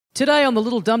Today on the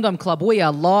Little Dum Dum Club, we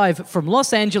are live from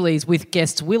Los Angeles with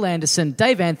guests Will Anderson,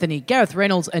 Dave Anthony, Gareth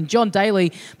Reynolds and John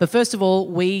Daly. But first of all,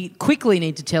 we quickly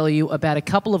need to tell you about a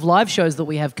couple of live shows that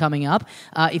we have coming up.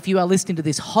 If you are listening to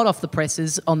this hot off the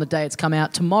presses on the day it's come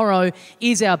out, tomorrow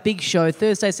is our big show,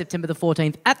 Thursday, September the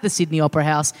 14th at the Sydney Opera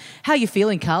House. How are you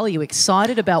feeling, Carl? Are you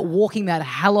excited about walking that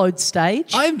hallowed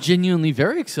stage? I'm genuinely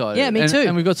very excited. Yeah, me too.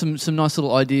 And we've got some nice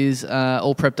little ideas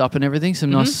all prepped up and everything,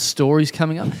 some nice stories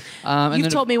coming up. You've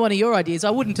told me one of your ideas.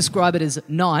 I wouldn't describe it as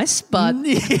nice, but...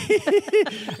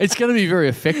 It's going to be very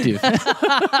effective.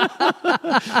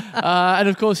 And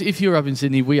of course, if you're up in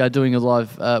Sydney, we are doing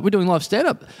we're doing live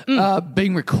stand-up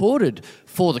being recorded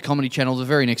for the Comedy Channel the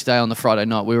very next day on the Friday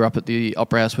night. We were up at the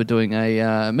Opera House. We're doing me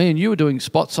and you were doing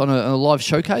spots on a live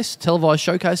showcase, televised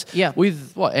showcase. Yeah.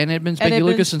 With Anne Edmonds, Becky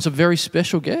Lucas and some very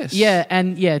special guests. Yeah,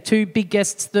 and two big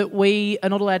guests that we are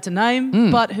not allowed to name,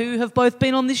 but who have both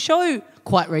been on this show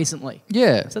quite recently.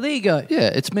 Yeah. So there you go. Yeah,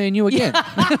 it's me and you again.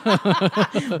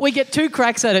 We get two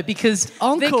cracks at it because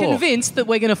they're convinced that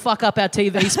we're going to fuck up our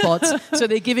TV spots, so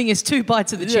they're giving us two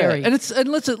bites of the cherry. And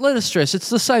let us stress, it's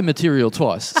the same material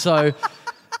twice. So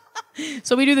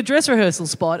so we do the dress rehearsal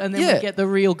spot and then we get the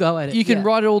real go at it. You can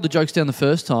write all the jokes down the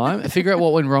first time, figure out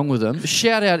what went wrong with them,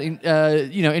 shout out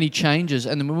any changes,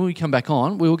 and then when we come back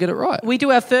on, we will get it right. We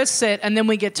do our first set and then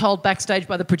we get told backstage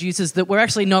by the producers that we're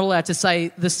actually not allowed to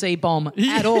say the C-bomb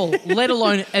at all, let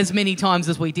alone as many times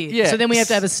as we did. Yeah. So then we have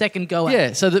to have a second go at it.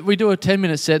 Yeah, so that we do a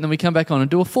 10-minute set and then we come back on and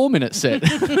do a 4-minute set.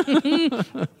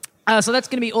 So that's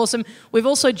going to be awesome. We've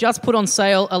also just put on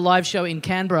sale a live show in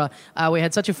Canberra. We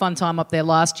had such a fun time up there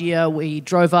last year. We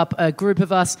drove up a group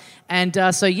of us. And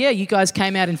you guys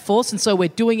came out in force. And so we're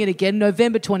doing it again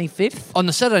November 25th. On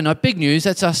the Saturday night, big news.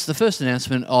 That's us, the first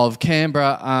announcement of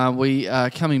Canberra. We are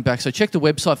coming back. So check the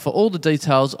website for all the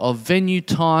details of venue,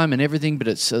 time and everything. But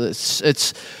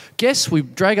it's guests. We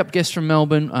drag up guests from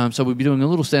Melbourne. So we'll be doing a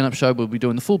little stand-up show. We'll be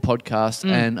doing the full podcast.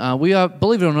 And we are,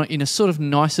 believe it or not, in a sort of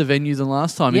nicer venue than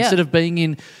last time. Yeah. Instead of being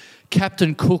in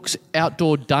Captain Cook's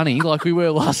outdoor dunny like we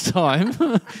were last time,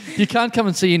 you can't come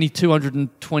and see any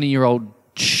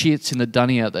 220-year-old shits in the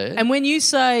dunny out there. And when you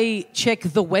say check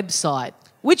the website,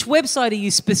 which website are you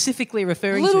specifically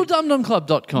referring to?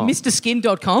 LittleDumDumClub.com.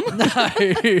 MrSkin.com?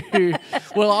 No.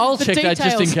 Well, I'll check that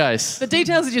just in case. The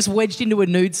details are just wedged into a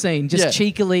nude scene, just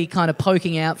cheekily kind of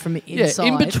poking out from inside.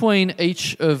 Yeah, in between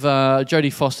each of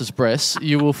Jodie Foster's breasts,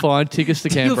 you will find tickets to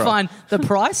Canberra. You'll find the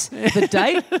price, the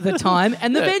date, the time,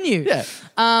 and the venue. Yeah.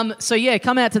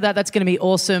 Come out to that. That's going to be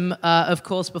awesome. Of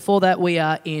course, before that, we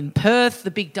are in Perth, the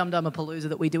big Dum Dummapalooza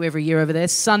that we do every year over there.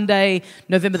 Sunday,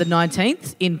 November the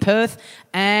 19th in Perth.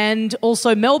 And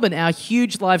also Melbourne, our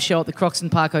huge live show at the Croxton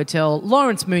Park Hotel.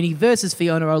 Lawrence Mooney versus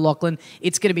Fiona O'Loughlin.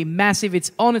 It's going to be massive.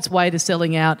 It's on its way to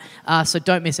selling out. So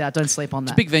don't miss out. Don't sleep on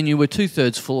that. It's a big venue. We're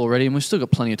 2/3 full already and we've still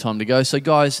got plenty of time to go. So,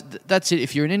 guys, that's it.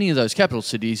 If you're in any of those capital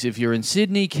cities, if you're in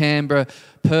Sydney, Canberra,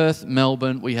 Perth,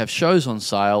 Melbourne, we have shows on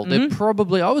sale. They're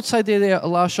probably, I would say they're the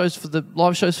last shows for the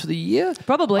live shows for the year.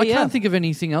 Probably, I can't think of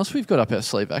anything else we've got up our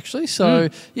sleeve, actually. So,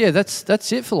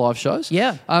 that's it for live shows.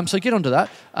 Yeah. So get onto that.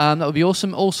 That would be awesome.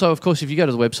 Also, of course, if you go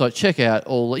to the website, check out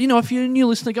all, if you're a new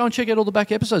listener, go and check out all the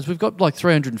back episodes. We've got like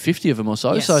 350 of them or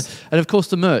so. Yes. So, and of course,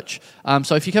 the merch.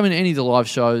 So if you come into any of the live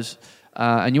shows,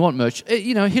 and you want merch,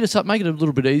 hit us up, make it a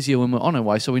little bit easier when we're on our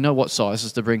way so we know what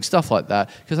sizes to bring, stuff like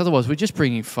that, because otherwise we're just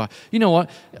bringing you know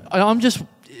what,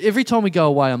 every time we go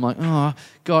away I'm like, oh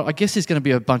God, I guess there's going to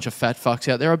be a bunch of fat fucks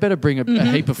out there, I better bring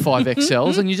a heap of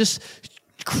 5XLs, and you just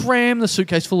cram the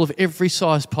suitcase full of every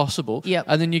size possible. Yep.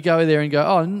 And then you go there and go,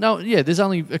 oh, no, yeah, there's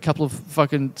only a couple of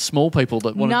fucking small people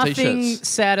that want T-shirts. Nothing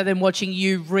sadder than watching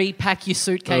you repack your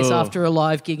suitcase after a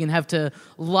live gig and have to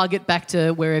lug it back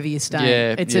to wherever you're staying.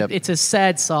 Yeah, it's a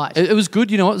sad sight. It was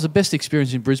good. It was the best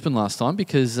experience in Brisbane last time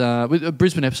because with a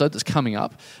Brisbane episode that's coming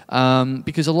up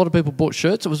because a lot of people bought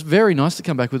shirts. It was very nice to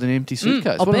come back with an empty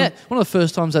suitcase. I'll bet. One of the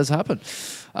first times that's happened.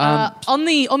 On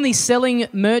the selling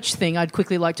merch thing, I'd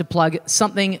quickly like to plug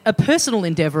a personal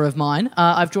endeavour of mine.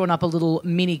 I've drawn up a little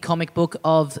mini comic book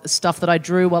of stuff that I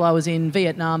drew while I was in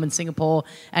Vietnam and Singapore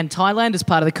and Thailand as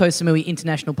part of the Koh Samui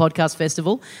International Podcast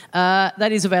Festival.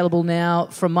 That is available now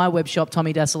from my web shop,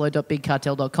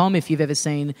 tommydasilo.bigcartel.com. If you've ever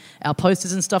seen our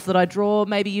posters and stuff that I draw,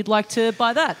 maybe you'd like to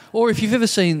buy that. Or if you've ever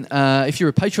seen, if you're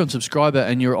a Patreon subscriber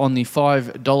and you're on the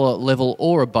 $5 level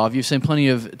or above, you've seen plenty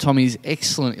of Tommy's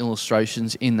excellent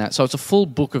illustrations in that. So it's a full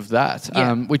book of that,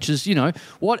 which is,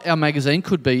 what our magazine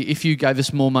could be if you gave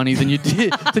us more money than you do.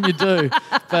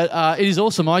 But it is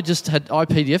awesome. I just had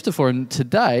IPDF'd it for him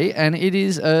today, and it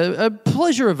is a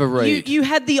pleasure of a read. You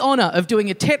had the honour of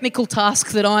doing a technical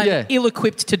task that I'm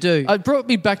ill-equipped to do. It brought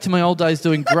me back to my old days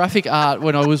doing graphic art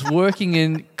when I was working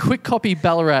in Quick Copy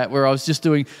Ballarat, where I was just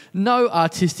doing no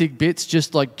artistic bits,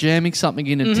 just like jamming something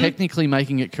in and technically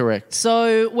making it correct.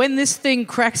 So when this thing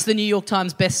cracks the New York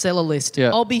Times bestseller list,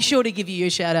 I'll be sure to give you a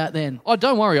shout-out then. Oh,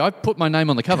 don't worry. I put my name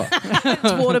on the cover.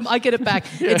 I get it back.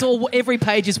 It's all. Every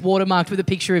page is watermarked with a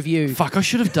picture of you. Fuck, I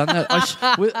should have done that.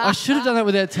 I should have done that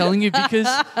without telling you, because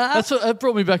that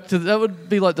brought me back to... That would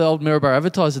be like the old Maryborough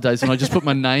Advertiser days when I just put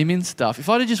my name in stuff. If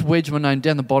I'd have just wedged my name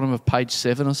down the bottom of page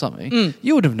 7 or something,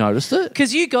 you would have noticed it.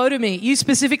 Because you go to me, you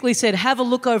specifically said, have a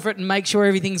look over it and make sure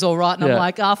everything's all right. And I'm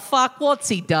like, fuck, what's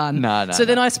he done? No. So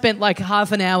then I spent like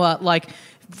half an hour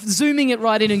zooming it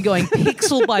right in and going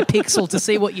pixel by pixel to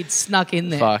see what you'd snuck in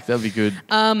there. Fuck, that'd be good.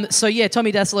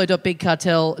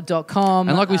 TommyDasilo.bigcartel.com.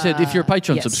 And like we said, if you're a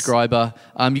Patreon subscriber,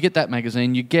 you get that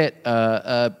magazine, you get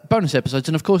bonus episodes,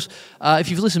 and of course, if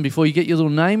you've listened before, you get your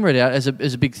little name read out as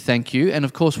a big thank you. And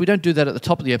of course, we don't do that at the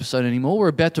top of the episode anymore. We're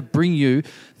about to bring you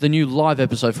the new live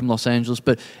episode from Los Angeles,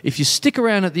 but if you stick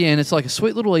around at the end, it's like a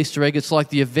sweet little Easter egg. It's like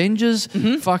the Avengers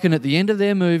fucking at the end of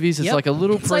their movies. It's like a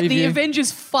little preview. It's like the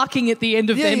Avengers fucking at the end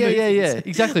of their movies. Yeah,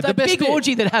 exactly. The big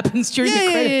orgy that happens during the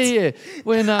credits. Yeah.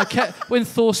 When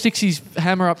Thor sticks his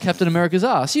hammer up Captain America's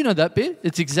ass. You know that bit?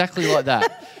 It's exactly like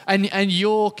that. And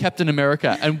you're Captain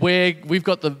America, and we've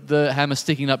got the hammer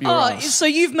sticking up your ass. So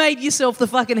you've made yourself the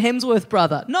fucking Hemsworth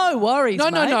brother. No worries,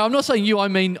 No, mate. I'm not saying you. I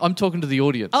mean, I'm talking to the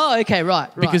audience. Oh, okay, right.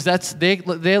 Because they're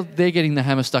getting the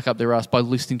hammer stuck up their ass by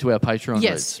listening to our Patreon reads.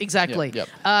 Yes, exactly. Yep.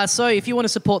 So if you want to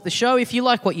support the show, if you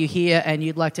like what you hear and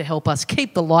you'd like to help us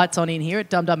keep the lights on in here at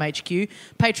Dum Dum HQ,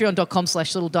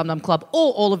 patreon.com/littledumdumclub,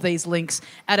 or all of these links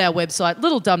at our website,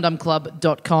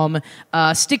 littledumdumclub.com.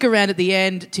 Stick around at the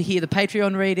end to hear the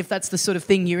Patreon read if that's the sort of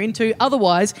thing you're into.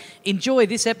 Otherwise, enjoy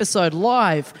this episode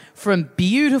live from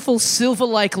beautiful Silver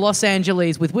Lake, Los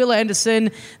Angeles with Will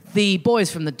Anderson, the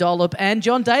boys from the Dollop, and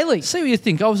John Daly. See what you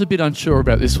think. I was a bit unsure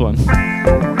about this one.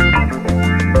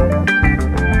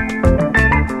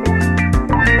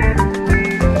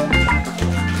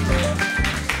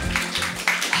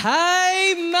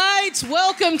 Hey, mates,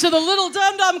 welcome to the Little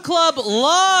Dum Dum Club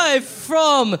live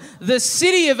from the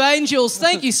City of Angels.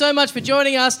 Thank you so much for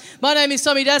joining us. My name is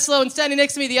Tommy Daslow, and standing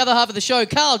next to me, the other half of the show,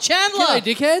 Carl Chandler.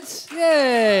 G'day, dickheads.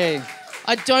 Yay.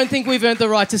 I don't think we've earned the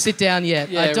right to sit down yet.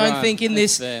 Yeah, I don't think in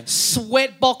this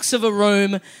sweat box of a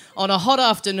room on a hot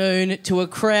afternoon to a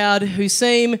crowd who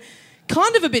seem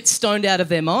kind of a bit stoned out of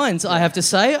their minds, I have to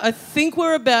say. I think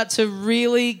we're about to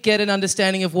really get an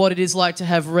understanding of what it is like to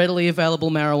have readily available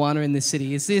marijuana in this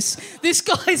city. Is this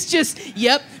guy's just,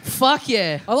 fuck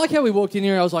yeah. I like how we walked in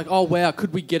here and I was like, oh, wow,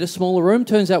 could we get a smaller room?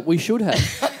 Turns out we should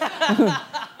have.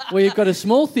 We've got a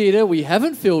small theatre. We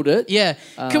haven't filled it. Yeah.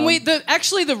 Can we? The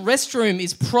restroom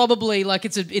is probably like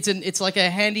it's like a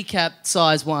handicap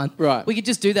size one. Right. We could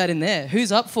just do that in there.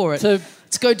 Who's up for it? So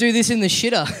let's go do this in the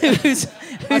shitter.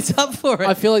 who's up for it?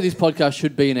 I feel like this podcast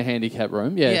should be in a handicap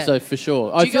room. Yeah. So for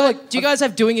sure. Do you guys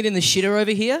have doing it in the shitter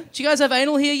over here? Do you guys have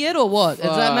anal here yet, or what?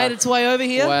 Has that made its way over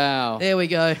here? Wow. There we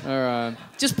go. All right.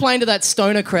 Just playing to that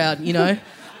stoner crowd, you know.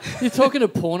 You're talking to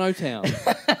Porno Town.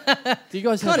 Do you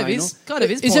guys have anal? Kind of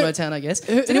is Porno Town, I guess.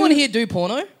 Does anyone here do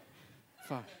porno?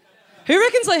 Fuck. Who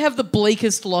reckons they have the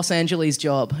bleakest Los Angeles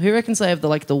job? Who reckons they have the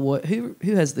who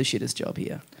has the shittest job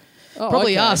here? Oh,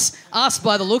 probably us. Us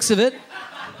by the looks of it.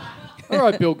 All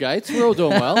right, Bill Gates. We're all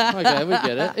doing well. Okay, we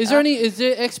get it. Is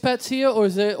there expats here, or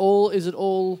is it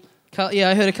all? Yeah,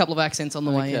 I heard a couple of accents on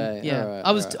the way in. Yeah,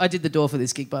 all right, I did the door for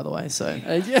this gig, by the way. So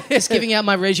just giving out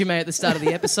my resume at the start of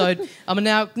the episode. I'm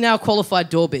a now qualified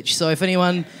door bitch. So if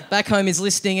anyone back home is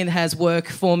listening and has work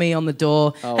for me on the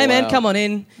door, hey man, come on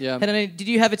in. Yeah. Did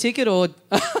you have a ticket or?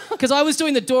 Because I was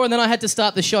doing the door and then I had to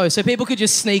start the show, so people could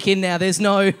just sneak in now. There's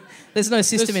no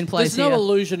system in place here. There's no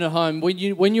illusion at home.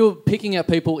 When you're picking out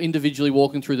people individually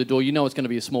walking through the door, you know it's going to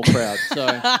be a small crowd. So,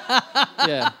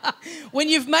 yeah. When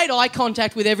you've made eye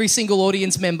contact with every single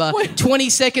audience member 20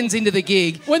 seconds into the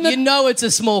gig, you know it's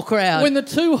a small crowd. When the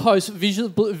two hosts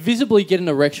visibly get an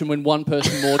erection when one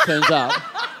person more turns up.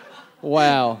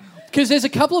 Wow. Because there's a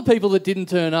couple of people that didn't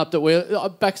turn up that were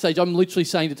backstage. I'm literally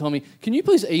saying to Tommy, can you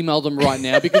please email them right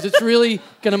now? Because it's really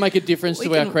going to make a difference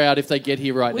to our crowd if they get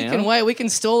here now. We can wait. We can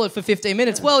stall it for 15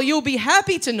 minutes. Well, you'll be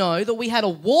happy to know that we had a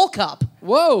walk-up.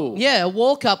 Whoa. Yeah, a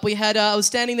walk-up. We had. I was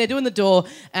standing there doing the door,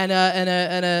 and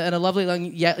a lovely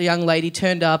young lady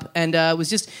turned up and was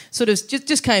just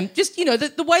came. Just, you know,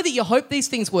 the way that you hope these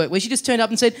things work, where she just turned up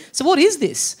and said, so what is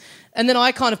this? And then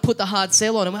I kind of put the hard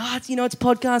sell on and went, it's a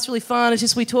podcast, really fun. It's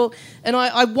just we talk. And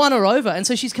I won her over. And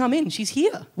so she's come in. She's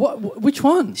here. Which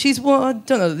one? I don't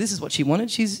know. This is what she wanted.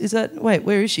 Wait,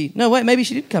 where is she? No, wait, maybe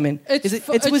she did come in.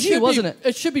 It was you, wasn't it?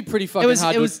 It should be pretty fucking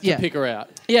hard to pick her out.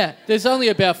 Yeah. There's only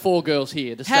about 4 girls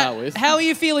here to start with. How are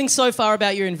you feeling so far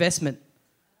about your investment?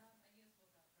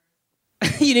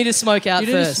 You need to smoke out first.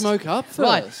 You need to smoke up first.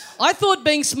 Right. I thought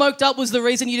being smoked up was the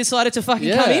reason you decided to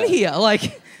fucking come in here.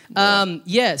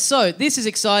 So this is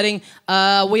exciting.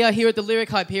 We are here at the Lyric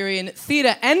Hyperion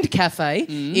Theatre and Cafe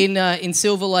in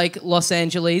Silver Lake, Los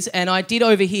Angeles, and I did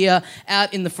overhear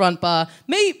out in the front bar.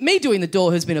 Me doing the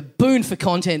door has been a boon for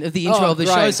content of the intro of the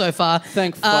show so far.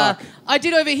 Thank fuck. I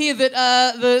did overhear that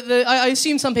I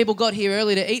assume some people got here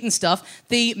early to eat and stuff.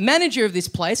 The manager of this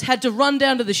place had to run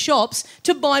down to the shops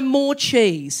to buy more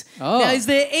cheese. Oh. Now, is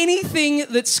there anything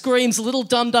that screams Little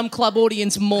Dum Dum Club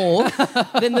audience more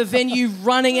than the venue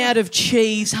running out of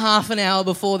cheese half an hour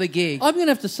before the gig? I'm going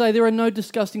to have to say there are no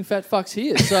disgusting fat fucks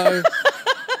here, so...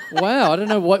 Wow, I don't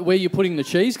know where you're putting the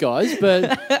cheese, guys,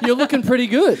 but you're looking pretty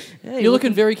good. Yeah, you're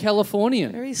looking very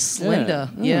Californian. Very slender,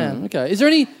 yeah. Okay. Is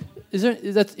that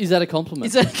a compliment?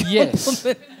 Is that a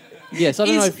compliment? Yes, I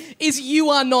don't know. Is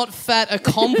you are not fat a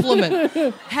compliment?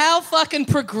 How fucking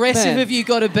progressive have you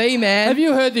got to be, man? Have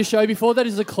you heard this show before? That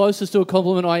is the closest to a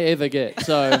compliment I ever get.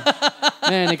 So,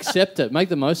 man, accept it. Make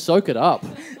the most. Soak it up.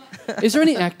 Is there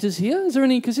any actors here? Is there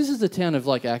any? Because this is the town of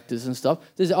like actors and stuff.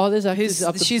 There's actors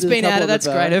up the. She's been at it. That's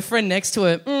great. Her friend next to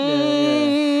her.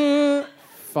 Yeah.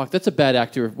 Fuck, that's a bad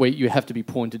actor where you have to be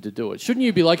pointed to do it. Shouldn't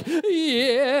you be like,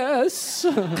 yes?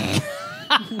 I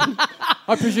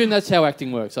presume that's how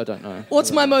acting works. I don't know.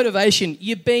 What's my motivation?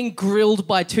 You're being grilled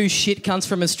by 2 shit cunts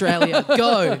from Australia.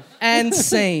 Go and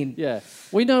scene. Yeah,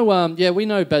 we know. We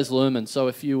know Baz Luhrmann. So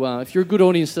if you're a good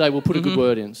audience today, we'll put a good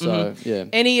word in. So yeah.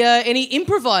 Any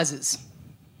improvisers?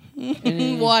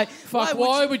 Why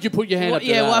would you put your hand up to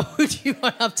that? Yeah, why would you go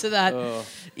up to that? Oh.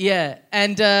 Yeah,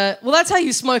 and that's how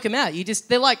you smoke them out.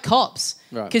 They're like cops.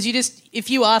 Right. Because if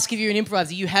you ask if you're an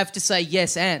improviser, you have to say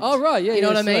yes and. Oh, right, yeah, you know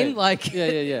what I sweet. mean? Like,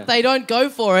 yeah. they don't go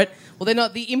for it. Well, they're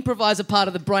not. The improviser part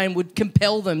of the brain would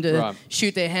compel them to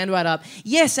shoot their hand right up.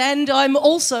 Yes, and I'm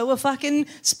also a fucking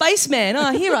spaceman.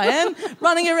 Oh, here I am,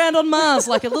 running around on Mars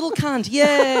like a little cunt.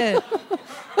 Yeah.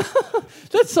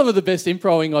 That's some of the best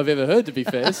improvising I've ever heard, to be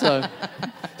fair. So,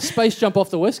 space jump off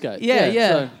the Westgate. Yeah.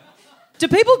 So. Do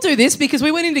people do this? Because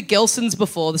we went into Gelson's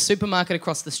before, the supermarket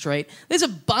across the street. There's a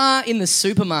bar in the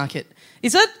supermarket.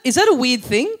 Is that a weird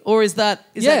thing, or is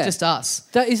that just us?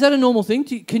 Is that a normal thing?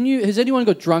 Has anyone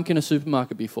got drunk in a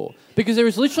supermarket before? Because there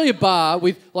is literally a bar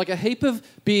with like a heap of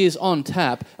beers on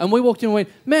tap, and we walked in and went,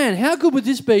 man, how good would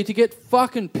this be to get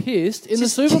fucking pissed in the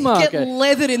supermarket? Get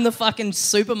leathered in the fucking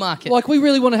supermarket. Like, we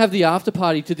really want to have the after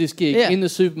party to this gig in the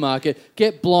supermarket,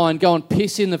 get blind, go and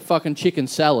piss in the fucking chicken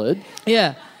salad.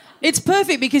 Yeah. It's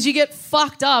perfect because you get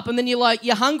fucked up and then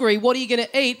you're hungry. What are you going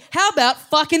to eat? How about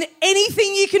fucking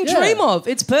anything you can dream of?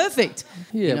 It's perfect.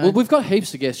 Yeah, well, we've got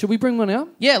heaps of guests. Should we bring one out?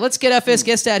 Yeah, let's get our first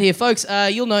guest out here, folks.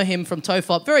 You'll know him from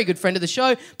Tofop. Very good friend of the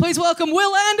show. Please welcome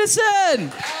Will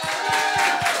Anderson.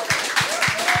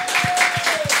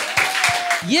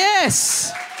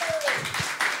 Yes.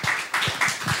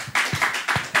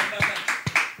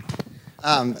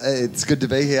 It's good to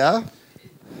be here.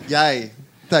 Yay.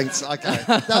 Thanks. Okay.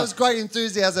 That was great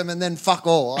enthusiasm and then fuck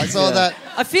all. I saw that.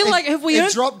 I feel like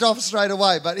it dropped off straight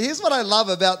away. But here's what I love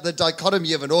about the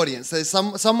dichotomy of an audience. There's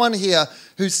someone here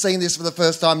who's seen this for the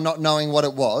first time not knowing what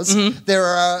it was. Mm-hmm. There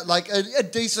are like a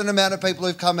decent amount of people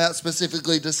who've come out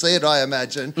specifically to see it, I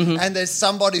imagine. Mm-hmm. And there's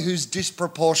somebody who's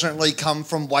disproportionately come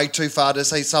from way too far to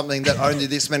see something that only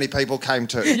this many people came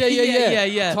to.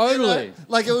 Yeah. Totally. You know?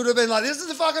 Like it would have been like, this is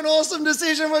a fucking awesome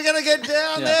decision. We're going to get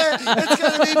down there. It's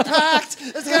going to be packed.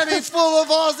 It's going to be full of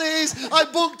Aussies. I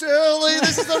booked early.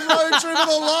 This is a road trip of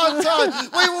a lifetime.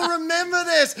 We will remember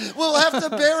this. We'll have to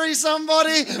bury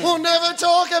somebody. We'll never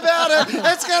talk about it.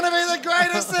 It's going to be the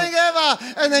greatest thing ever.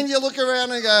 And then you look around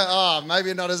and go, oh,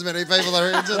 maybe not as many people are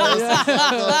into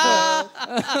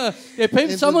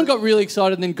this. Someone got really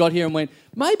excited and then got here and went,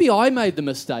 maybe I made the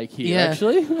mistake here,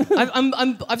 actually.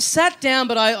 I've sat down,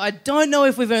 but I don't know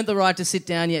if we've earned the right to sit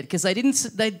down yet because they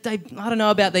I don't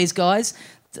know about these guys.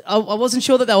 I wasn't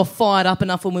sure that they were fired up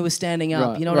enough when we were standing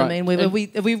up. You know what I mean?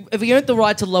 Have we earned the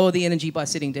right to lower the energy by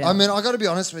sitting down? I mean, I got to be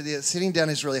honest with you. Sitting down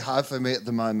is really hard for me at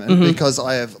the moment because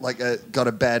I have got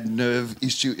a bad nerve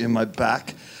issue in my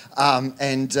back.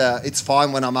 and it's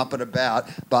fine when I'm up and about,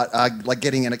 but like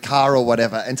getting in a car or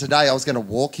whatever. And today I was going to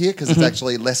walk here because it's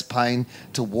actually less pain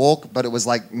to walk, but it was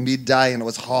like midday and it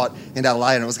was hot in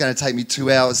LA and it was going to take me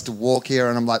 2 hours to walk here,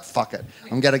 and I'm like, fuck it,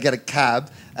 I'm going to get a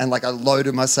cab. And like I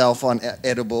loaded myself on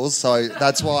edibles, so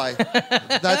that's why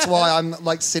I'm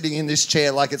like sitting in this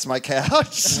chair like it's my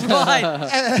couch. Right.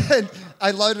 And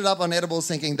I loaded up on edibles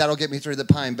thinking that'll get me through the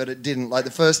pain, but it didn't. Like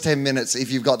the first 10 minutes,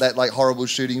 if you've got that like horrible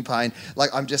shooting pain, like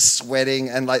I'm just sweating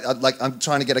and like I'm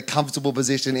trying to get a comfortable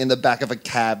position in the back of a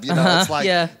cab. You know, it's like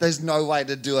there's no way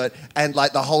to do it. And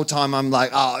like the whole time I'm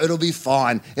like, oh, it'll be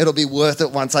fine. It'll be worth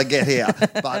it once I get here.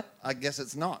 But I guess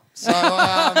it's not. So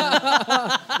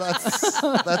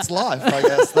that's life, I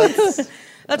guess.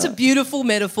 That's a beautiful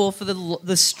metaphor for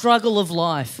the struggle of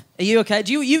life. Are you okay?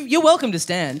 You're welcome to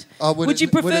stand. Would you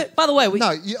prefer? By the way,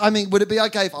 would it be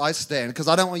okay if I stand? Because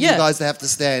I don't want you guys to have to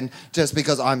stand just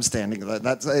because I'm standing.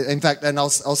 That's in fact, and I'll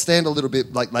stand a little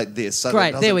bit like this. So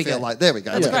great. There we go. There we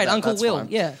go. That's great, Uncle Will. Fine.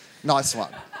 Yeah. Nice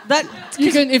one.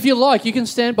 You can, if you like, you can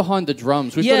stand behind the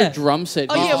drums. We've got a drum set.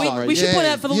 Oh yeah, we should point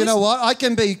out for the You know what? I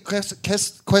can be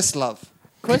Questlove.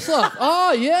 Questlove.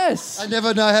 Oh, yes. I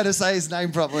never know how to say his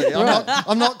name properly.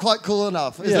 I'm not quite cool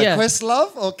enough. Is it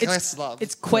Questlove or Questlove?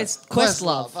 It's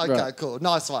Questlove. Okay, cool.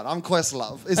 Nice one. I'm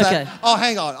Questlove. Is that? Oh,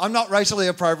 hang on. I'm not racially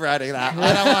appropriating that.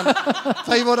 I don't want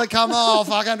people to come,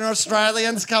 fucking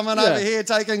Australians coming over here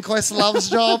taking Questlove's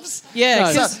jobs.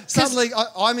 Yeah. So suddenly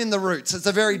I'm in the roots. It's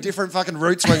a very different fucking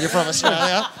roots when you're from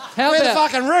Australia. We're the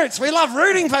fucking roots. We love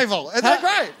rooting people. Isn't that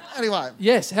great? Anyway.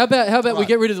 Yes. How about we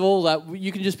get rid of all that?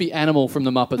 You can just be Animal from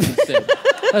the Muppets instead.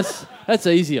 That's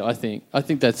easier, I think. I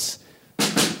think that's...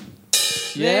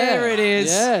 There it is.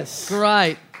 Yes.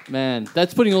 Great. Man,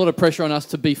 that's putting a lot of pressure on us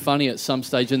to be funny at some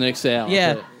stage in the next hour.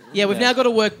 Yeah. We've now got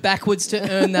to work backwards to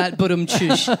earn that budum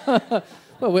chush.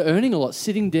 Well, we're earning a lot.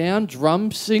 Sitting down,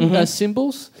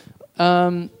 cymbals.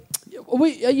 You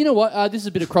know what? This is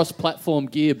a bit of cross-platform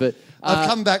gear, but... I've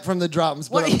come back from the drums,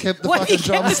 but I've kept the fucking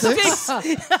drumsticks. I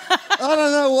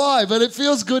don't know why, but it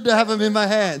feels good to have them in my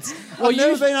hands. I've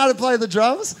never been able to play the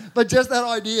drums, but just that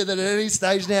idea that at any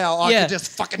stage now I can just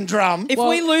fucking drum. If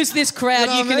we lose this crowd,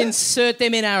 you can insert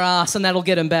them in our ass and that'll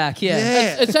get them back.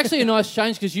 Yeah. It's actually a nice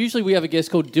change because usually we have a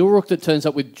guest called Dilrook that turns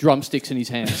up with drumsticks in his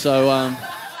hand. So...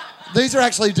 These are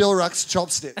actually Dilruck's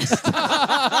chopsticks.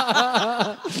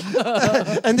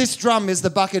 And this drum is the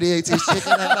bucket he eats his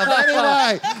chicken out of.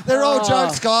 Anyway, they're all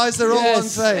jokes, guys. They're all one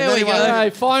thing. There we go. Hey,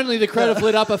 finally the crowd have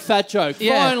lit up a fat joke.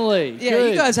 Finally. Yeah,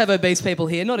 good. You guys have obese people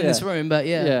here. Not in this room, but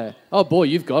Yeah. Oh, boy,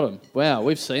 you've got them. Wow,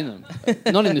 we've seen them.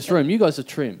 Not in this room. You guys are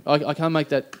trim. I can't make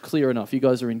that clear enough. You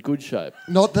guys are in good shape.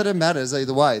 Not that it matters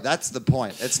either way. That's the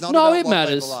point. It's not about it what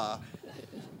matters. people are.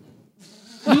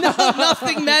 No,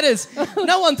 nothing matters.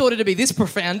 No one thought it'd be this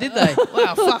profound, did they?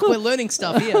 Wow, fuck, we're learning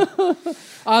stuff here.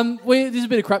 This is a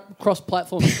bit of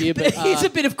cross-platform here, but... It's a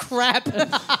bit of crap.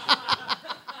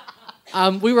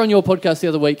 We were on your podcast the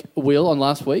other week, Will, on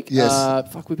last week.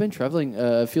 Yes. We've been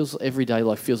travelling. Feels every day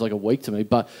feels like a week to me.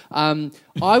 But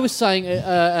I was saying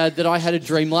that I had a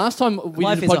dream last time we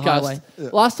did a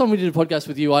podcast. Last time we did a podcast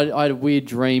with you, I had a weird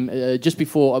dream just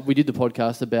before we did the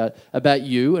podcast about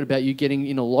you and about you getting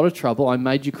in a lot of trouble. I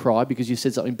made you cry because you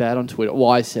said something bad on Twitter. Well,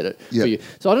 I said it for you.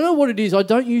 So I don't know what it is. I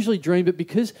don't usually dream, but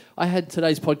because I had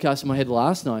today's podcast in my head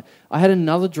last night, I had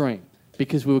another dream.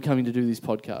 Because we were coming to do this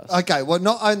podcast. Okay, well,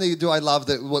 not only do I love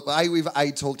that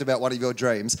we've talked about one of your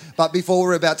dreams, but before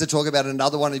we're about to talk about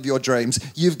another one of your dreams,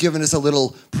 you've given us a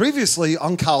little previously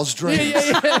on Carl's dreams.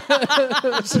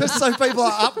 Just so people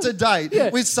are up to date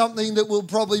with something that will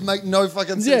probably make no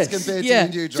fucking sense compared to your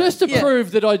new dream. Just to prove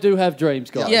that I do have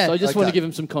dreams, guys. Yeah. So I just want to give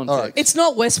them some context. Right. It's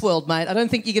not Westworld, mate. I don't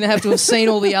think you're going to have to have seen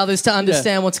all the others to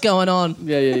understand what's going on.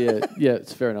 Yeah,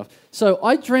 it's fair enough. So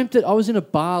I dreamt that I was in a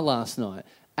bar last night.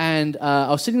 And I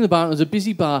was sitting in the bar, and it was a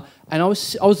busy bar, and I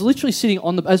was literally sitting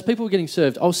as people were getting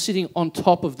served, I was sitting on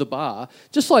top of the bar,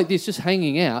 just like this, just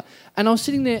hanging out, and I was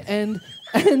sitting there and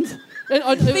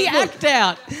the act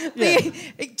out. Yeah.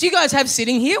 Do you guys have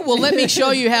sitting here? Well, let me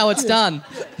show you how it's done.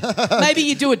 Maybe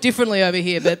you do it differently over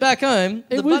here, but back home,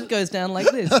 the butt goes down like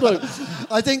this. Look,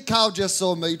 I think Carl just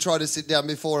saw me try to sit down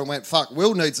before and went, fuck,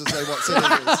 Will needs to see what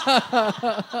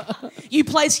sitting is. You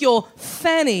place your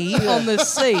fanny on the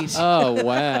seat. Oh,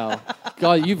 wow.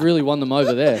 Guy, you've really won them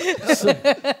over there. So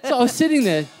I was sitting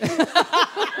there.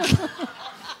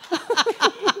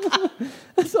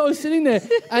 So So I was sitting there,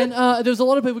 and there was a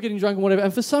lot of people getting drunk and whatever.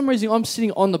 And for some reason, I'm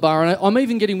sitting on the bar, and I'm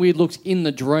even getting weird looks in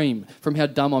the dream from how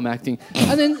dumb I'm acting.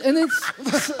 And then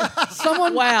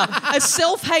someone, Wow, a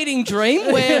self-hating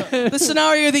dream where the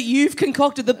scenario that you've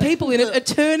concocted, the people in it are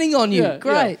turning on you. Yeah,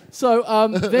 Great. yeah. So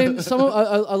then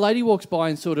a lady walks by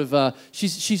and sort of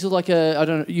she's like I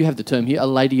don't know, you have the term here, a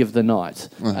lady of the night.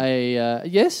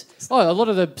 Yes? Oh, a lot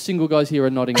of the single guys here are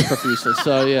nodding profusely.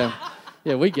 So yeah.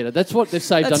 Yeah, we get it. That's what they've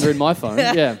saved under in my phone.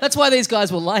 Yeah. That's why these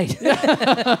guys were late.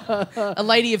 A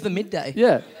lady of the midday.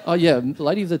 Yeah. Oh, yeah.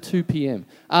 Lady of the 2 p.m.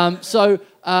 So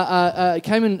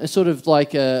came and sort of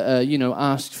like,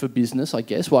 asked for business, I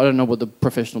guess. Well, I don't know what the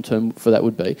professional term for that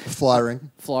would be. Flyering.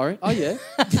 Flyering. Oh, yeah.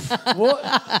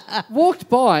 Walked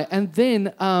by, and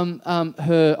then a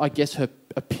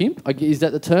pimp, is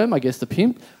that the term? I guess the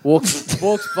pimp walks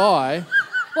by.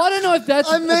 Well, I don't know if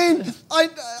that's... I mean,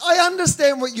 I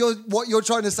understand what you're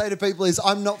trying to say to people is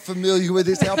I'm not familiar with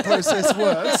this, how process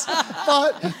works,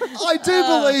 but I do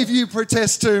believe you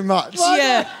protest too much.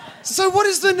 Yeah. So what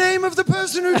is the name of the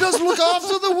person who does look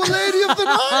after the lady of the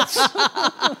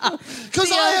night?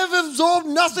 Because I have absorbed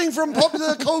nothing from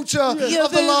popular culture of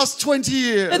the last 20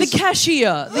 years. The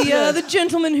cashier, the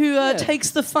gentleman who takes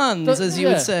the funds, as you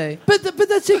would say. But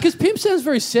that's it, because pimp sounds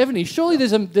very 70s. Surely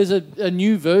there's a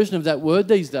new version of that word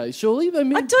these days, surely? I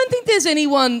mean, I don't think there's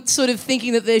anyone sort of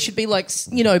thinking that there should be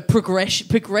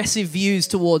progressive views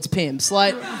towards pimps.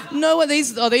 Like, no,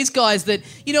 these guys that,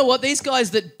 these guys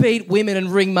that beat women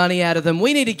and wring money out of them,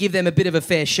 we need to give them a bit of a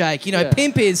fair shake.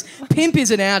 Pimp is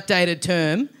an outdated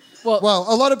term. Well,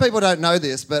 a lot of people don't know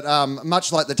this, but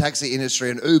much like the taxi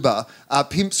industry and Uber,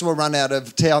 pimps were run out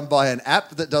of town by an app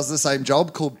that does the same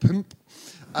job called Pimp.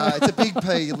 It's a big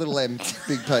P, little M,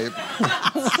 big P.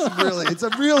 It's a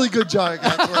really good joke,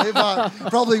 actually, but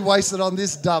probably wasted on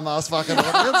this dumbass fucking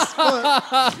audience.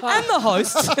 And the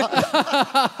hosts.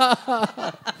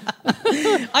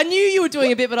 I knew you were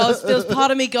doing a bit, but there was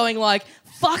part of me going like,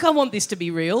 fuck, I want this to be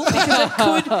real,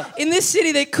 because in this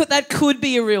city that could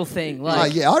be a real thing.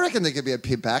 Like, I reckon there could be a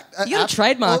pimp act. You got to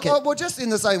trademark it. Well, just in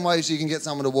the same way as you can get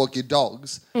someone to walk your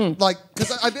dogs.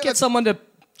 Get someone to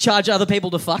charge other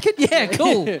people to fuck it? Yeah,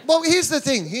 cool. Well, here's the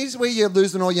thing. Here's where you're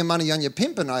losing all your money on your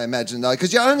pimping, I imagine, though,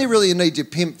 because you only really need your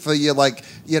pimp for your,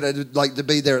 to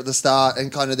be there at the start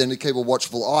and kind of then to keep a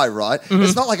watchful eye, right? Mm-hmm.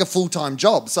 It's not like a full-time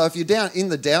job. So if you're down in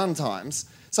the down times,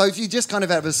 so if you just kind of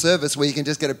have a service where you can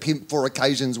just get a pimp for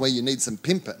occasions where you need some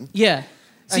pimping. Yeah.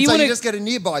 So you just get a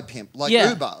nearby pimp, like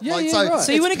Uber. Right.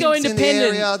 So you want to go independent.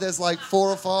 In the area, there's like 4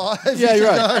 or 5. Yeah, you're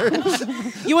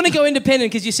right. You want to go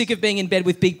independent because you're sick of being in bed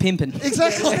with big pimping.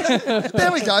 Exactly.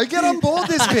 There we go. Get on board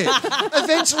this bit.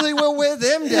 Eventually we'll wear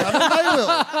them down and they will.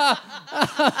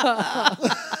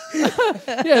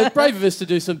 Yeah, it's brave of us to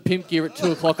do some pimp gear at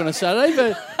 2 o'clock on a Saturday,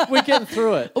 but we're getting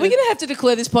through it. Are we going to have to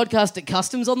declare this podcast at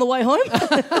customs on the way home?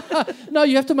 No,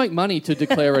 you have to make money to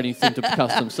declare anything to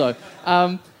customs. So...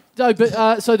 No,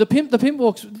 but so the pimp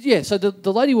walks. Yeah, so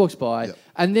the lady walks by,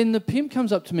 and then the pimp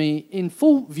comes up to me in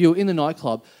full view in the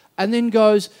nightclub, and then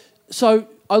goes, "So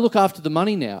I look after the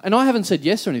money now," and I haven't said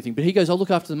yes or anything, but he goes, "I'll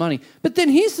look after the money." But then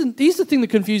here's the thing that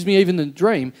confused me even in the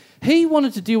dream. He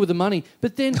wanted to deal with the money,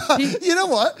 but then... You know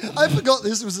what? I forgot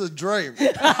this was a dream.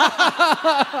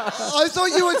 I thought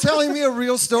you were telling me a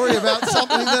real story about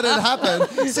something that had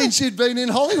happened since you'd been in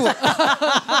Hollywood.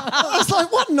 I was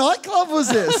like, what nightclub was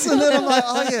this? And then I'm like,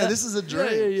 oh, yeah, this is a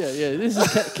dream. Yeah. This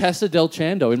is Casa del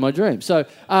Chando in my dream. So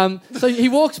he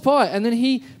walks by, and then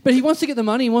he wants to get the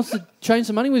money. He wants to change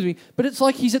the money with me, but it's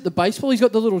like he's at the baseball. He's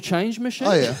got the little change machine.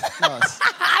 Oh, yeah. Nice.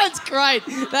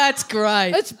 That's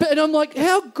great. And I'm like,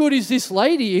 how good is this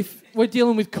lady if we're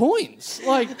dealing with coins?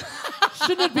 Like,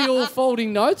 shouldn't it be all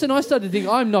folding notes? And I started to think,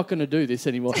 I'm not going to do this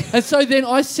anymore. And so then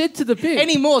I said to the pimp...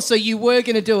 Anymore, so you were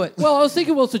going to do it. Well, I was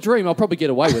thinking, it's a dream. I'll probably get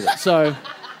away with it. So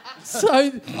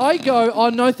I go, oh,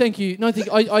 no, thank you. No, thank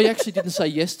you. I actually didn't say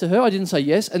yes to her. I didn't say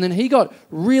yes. And then he got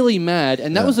really mad.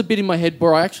 And that was a bit in my head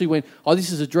where I actually went, oh,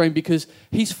 this is a dream, because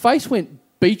his face went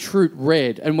beetroot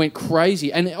red and went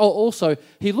crazy. And also,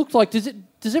 he looked like...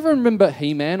 Does everyone remember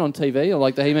He-Man on TV? Or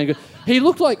like the He-Man? He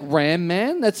looked like Ram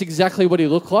Man. That's exactly what he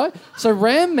looked like. So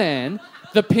Ram Man,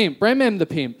 the pimp,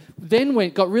 then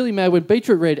got really mad, went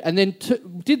beetroot red, and then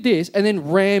did this, and then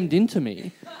rammed into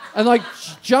me. And like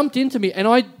jumped into me. And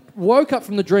I woke up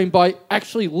from the dream by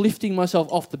actually lifting myself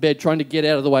off the bed, trying to get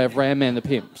out of the way of Ram Man the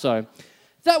pimp. So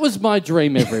that was my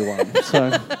dream, everyone. So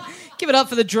give it up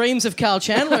for the dreams of Carl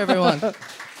Chandler, everyone.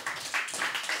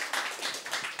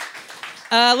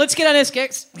 Let's get our next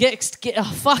guest.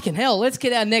 Fucking hell. Let's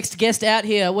get our next guest out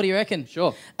here. What do you reckon?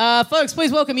 Sure. Folks,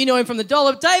 please welcome, you know him from the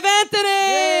Dollop, Dave Anthony!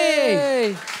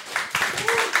 Yay!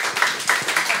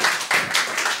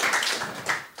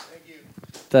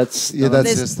 That's Yeah, that's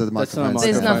There's- just the microphone. not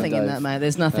There's microphone, nothing in Dave. that, mate.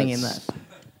 There's nothing in that.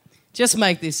 Just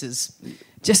make this as...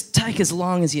 Just take as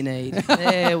long as you need.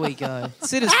 There we go.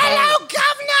 Sit as Hello,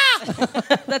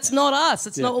 Governor! That's not us.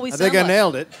 That's not what we I sound think like. I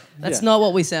nailed it. That's not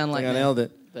what we sound I like. think I man. nailed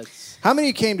it. That's How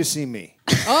many came to see me?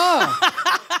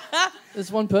 there's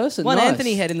one person. One nice.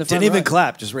 Anthony head in the front Didn't even row.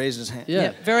 clap, just raised his hand. Yeah.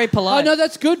 Yeah, very polite. Oh no,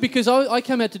 that's good because I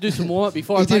came out to do some warm up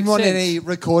before. He It didn't makes want sense. any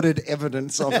recorded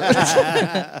evidence of it.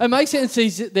 It makes sense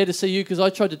he's there to see you because I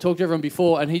tried to talk to everyone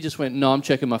before and he just went, "No, I'm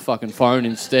checking my fucking phone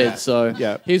instead." So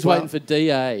Yeah. he's Well- waiting for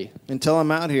DA. Until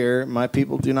I'm out here, my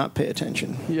people do not pay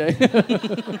attention. Yeah.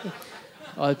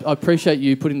 I appreciate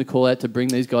you putting the call out to bring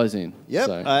these guys in. Yep.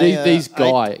 So, I, these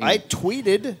guys. I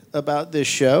tweeted about this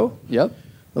show. Yep.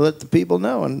 Let the people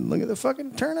know, and look at the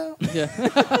fucking turnout. Yeah.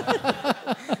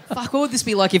 Fuck, what would this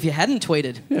be like if you hadn't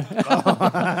tweeted?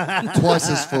 Twice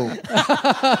as full.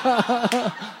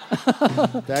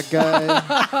 That guy.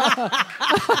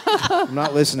 I'm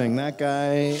not listening. That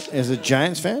guy is a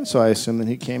Giants fan, so I assume that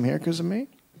he came here because of me.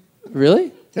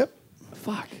 Really? Yep.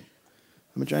 Fuck.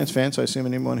 I'm a Giants fan, so I assume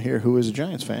anyone here who is a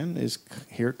Giants fan is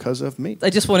here because of me. They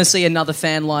just want to see another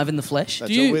fan live in the flesh.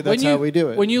 That's how we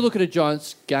do it. When you look at a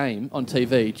Giants game on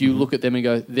TV, do you look at them and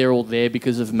go, "They're all there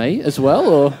because of me as well,"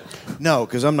 or? No,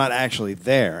 because I'm not actually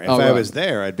there. If Oh, I right. was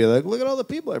there, I'd be like, look at all the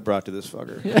people I brought to this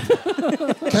fucker.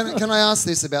 Can I ask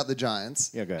this about the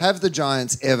Giants? Yeah, go ahead. Have the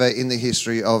Giants ever in the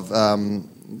history of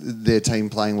their team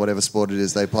playing whatever sport it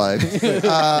is they play?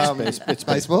 It's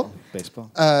baseball?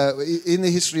 Baseball. In the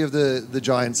history of the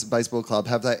Giants baseball club,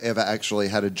 have they ever actually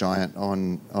had a giant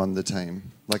on the team?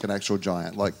 Like an actual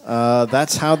giant? Like,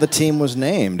 That's how the team was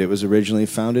named. It was originally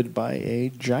founded by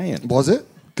a giant. was it?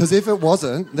 Because if it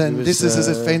wasn't, then It was, this is as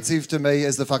offensive to me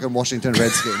as the fucking Washington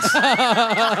Redskins.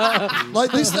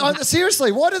 Like this,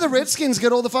 seriously, why do the Redskins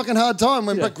get all the fucking hard time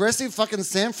when progressive fucking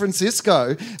San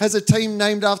Francisco has a team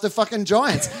named after fucking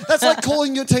giants? That's like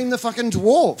calling your team the fucking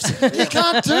dwarves. You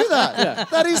can't do that.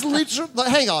 That is literally. Like,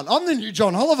 hang on, I'm the new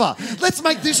John Oliver. Let's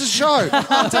make this a show.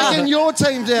 I'm taking your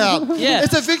team down. Yeah.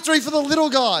 It's a victory for the little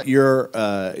guy.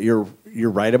 You're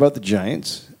right about the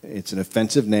Giants. It's an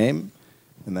offensive name,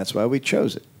 and that's why we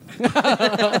chose it.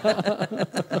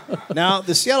 Now,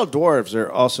 the Seattle Dwarves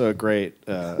are also a great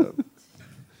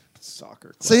soccer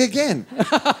club. See again,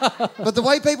 but the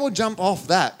way people jump off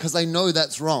that because they know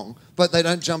that's wrong, but they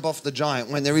don't jump off the giant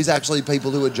when there is actually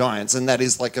people who are giants, and that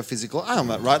is like a physical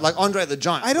ailment, right? Like Andre the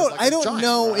Giant. I don't. was like I a don't giant,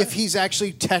 know right? if he's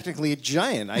actually technically a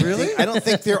giant. Really? I don't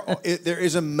think there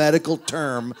is a medical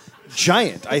term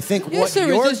giant. I think Yes, what there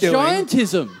you're is. It's doing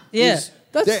giantism. Yeah.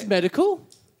 That's There- medical.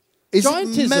 is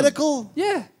giantism. medical.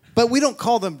 Yeah. But we don't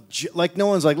call them, like, no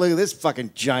one's like, look at this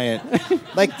fucking giant.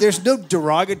 Like, there's no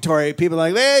derogatory people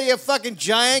like, hey, you fucking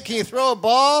giant, can you throw a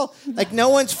ball? Like, no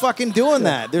one's fucking doing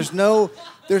that. There's no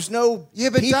Yeah,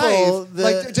 but people Dave, that...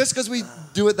 like just because we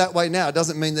do it that way now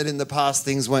doesn't mean that in the past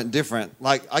things weren't different.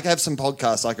 Like I have some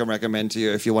podcasts I can recommend to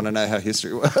you if you want to know how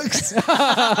history works.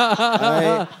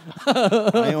 I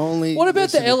only What about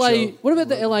the listen to LA? Joe. What about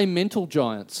the LA mental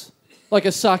giants? Like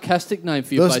a sarcastic name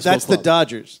for your baseball That's the club.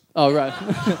 Dodgers. Oh right.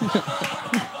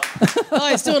 Oh,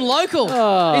 he's doing local.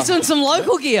 He's doing some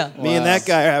local gear. Me and that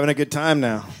guy are having a good time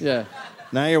now. Yeah.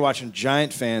 Now you're watching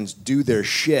Giant fans do their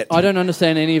shit. I don't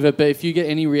understand any of it, but if you get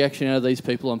any reaction out of these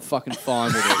people, I'm fucking fine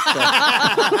with it. So.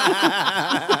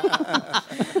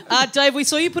 Dave, we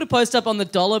saw you put a post up on the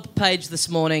Dollop page this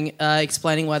morning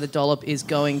explaining why the Dollop is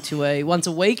going to a once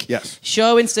a week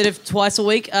show instead of twice a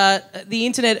week. The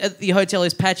internet at the hotel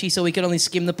is patchy, so we could only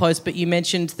skim the post, but you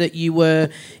mentioned that you were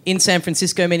in San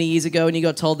Francisco many years ago and you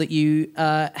got told that you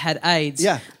had AIDS.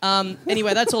 Yeah.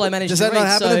 Anyway, that's all I managed Does to that read. not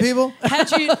happen to people?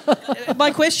 How'd you... My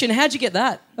question, how'd you get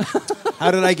that? How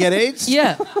did I get AIDS?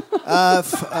 Yeah.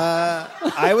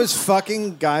 I was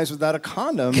fucking guys without a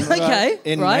condom Okay,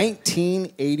 in right.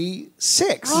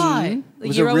 1986. Right. It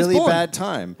was The year a I was really born. bad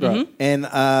time. Right. And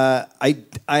I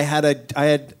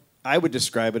would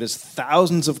describe it as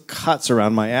thousands of cuts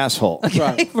around my asshole.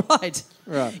 Right.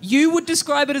 Right. You would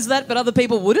describe it as that, but other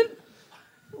people wouldn't?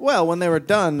 Well, when they were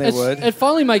done, they would. It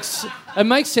finally makes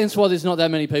sense why there's not that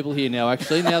many people here now.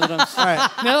 Actually, now that I'm now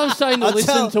that I'm starting to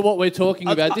listen to what we're talking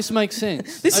about, this makes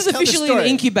sense. This is I'll tell the officially an story.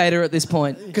 incubator at this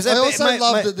point. Because I also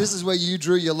love that this is where you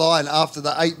drew your line after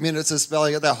the 8 minutes of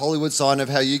spelling out that Hollywood sign of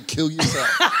how you kill yourself.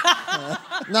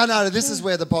 No, this is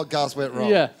where the podcast went wrong.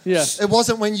 Yeah. It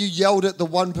wasn't when you yelled at the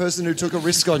one person who took a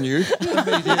risk on you.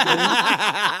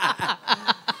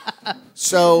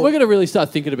 So We're going to really start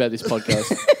thinking about this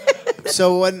podcast.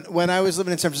 So when I was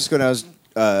living in San Francisco and I was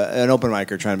an open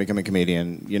micer trying to become a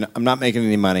comedian, I'm not making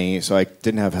any money, so I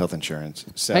didn't have health insurance.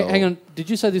 So Hang on, did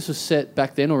you say this was set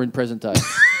back then or in present day?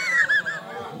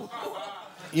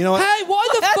 You know what? Hey, why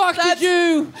the fuck did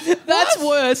you? That's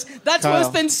worse. That's Kyle. worse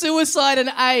than suicide and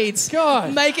AIDS.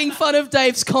 God. Making fun of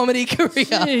Dave's comedy career.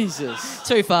 Jesus.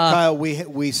 Too far. Kyle,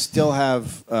 we still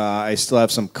have I still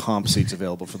have some comp seats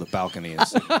available for the balcony.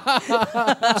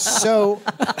 So,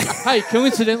 Hey,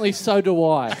 coincidentally, so do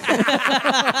I.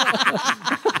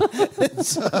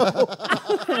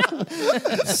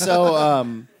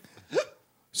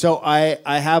 so I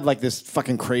have like this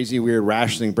fucking crazy weird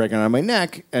rash thing breaking out on my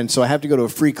neck, and so I have to go to a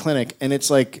free clinic, and it's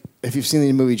like, if you've seen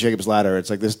the movie Jacob's Ladder, it's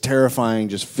like this terrifying,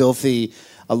 just filthy,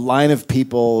 a line of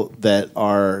people that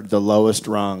are the lowest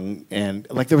rung, and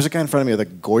like there was a guy in front of me with a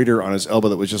goiter on his elbow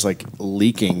that was just like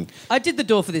leaking. I did the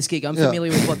door for this gig. I'm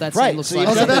familiar with what that Right, scene looks so like.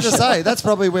 I was about to say, that's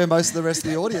probably where most of the rest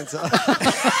of the audience are.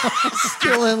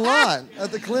 Still in line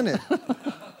at the clinic.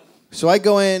 So I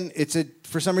go in.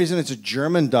 For some reason, it's a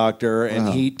German doctor, and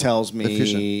he tells me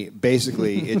Efficient.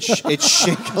 basically it's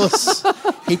shingles.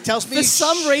 He tells me For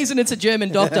some reason, it's a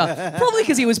German doctor. Probably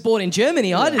because he was born in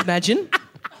Germany, I'd imagine.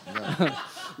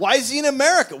 Why is he in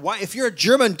America? Why, if you're a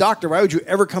German doctor, why would you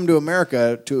ever come to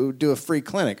America to do a free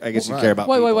clinic? I guess you care about.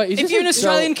 people. Wait. If you're an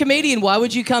Australian comedian, why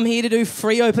would you come here to do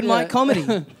free open mic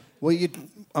comedy? Well,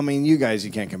 you guys,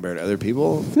 you can't compare to other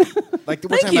people. Like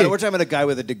we're Thank you. talking about a guy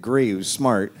with a degree who's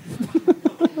smart.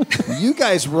 You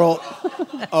guys roll.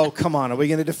 Oh, come on! Are we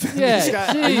going to defend these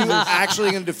guys? Are you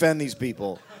actually going to defend these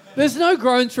people? There's no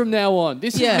groans from now on.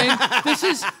 This is. Yeah. This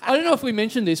is. I don't know if we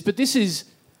mentioned this, but this is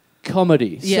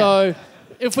comedy. Yeah. So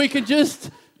if we could just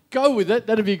go with it,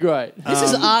 that'd be great. This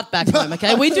is art back home,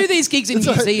 okay? We do these gigs in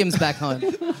museums back home.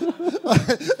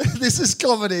 This is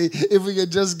comedy if we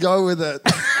could just go with it.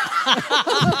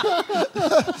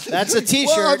 That's a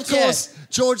T-shirt. Well, of course,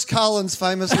 George Carlin's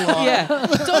famous line. Yeah.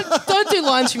 Don't do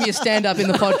lines from your stand-up in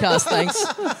the podcast, thanks.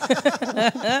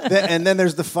 And then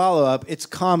there's the follow-up. It's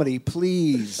comedy,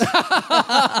 please.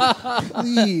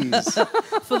 Please.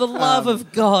 For the love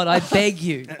of God, I beg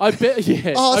you. I bet.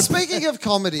 Yeah. Oh, speaking of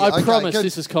comedy, I promise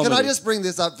this is comedy. Can I just bring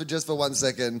this up for 1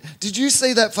 second? Did you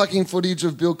see that fucking footage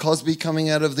of Bill Cosby coming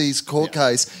out of these court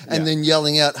case and then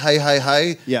yelling out, "Hey, hey,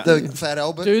 hey"? Yeah. The Fat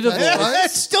Albert. Do the catchphrase? voice.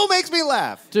 That still makes me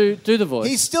laugh. Do the voice.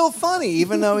 He's still funny,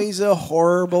 even though he's a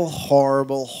horrible,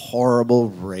 horrible, horrible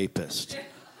rapist.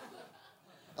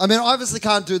 I mean, I obviously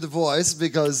can't do the voice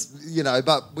because,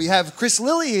 but we have Chris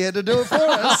Lilly here to do it for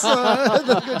us. So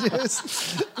the good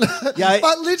news. Yeah,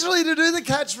 But literally to do the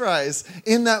catchphrase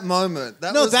in that moment.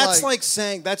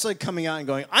 That's like coming out and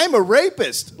going, I'm a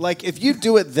rapist. Like, if you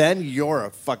do it then, you're a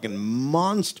fucking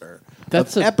monster.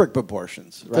 That's of a- epic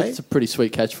proportions, right? That's a pretty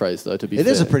sweet catchphrase, though. To be It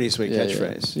fair. is a pretty sweet Yeah,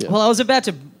 catchphrase. Yeah. Well, I was about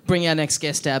to bring our next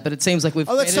guest out, but it seems like we've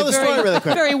let's made tell a the story really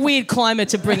quick. very weird climate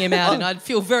to bring him out in. I'd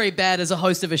feel very bad as a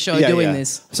host of a show doing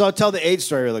this. So I'll tell the AIDS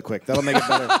story really quick. That'll make it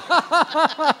better.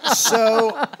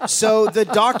 So the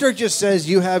doctor just says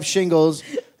you have shingles,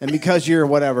 and because you're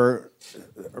whatever,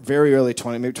 very early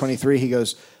 20, maybe 23, he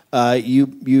goes,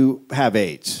 you have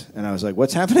AIDS. And I was like,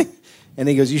 what's happening? And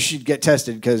he goes, you should get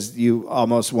tested because you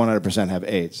almost 100% have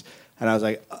AIDS. And I was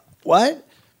like, what?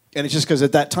 And it's just because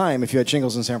at that time, if you had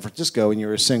shingles in San Francisco and you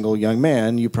were a single young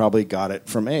man, you probably got it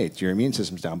from AIDS. Your immune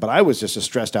system's down. But I was just a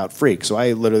stressed out freak, so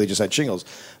I literally just had shingles.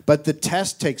 But the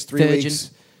test takes 3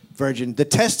 weeks. Virgin. The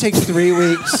test takes 3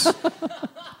 weeks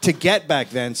to get back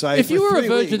then. So If you for were a 3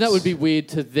 virgin, weeks- that would be weird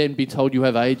to then be told you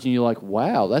have AIDS, and you're like,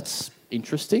 wow, that's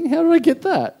interesting. How did I get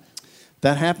that?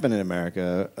 That happened in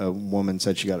America. A woman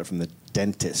said she got it from the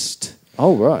dentist.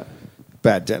 Oh, right.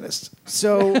 Bad dentist.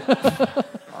 So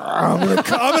I'm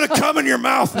gonna come in your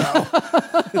mouth now.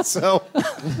 so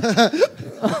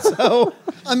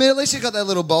I mean, at least you got that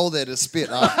little bowl there to spit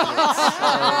afterwards.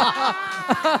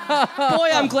 Boy,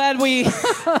 I'm glad we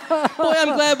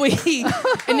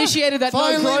initiated that no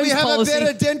Finally, groans we have policy. a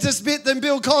better dentist bit than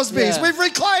Bill Cosby's. Yeah. We've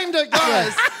reclaimed it,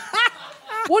 guys.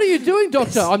 What are you doing,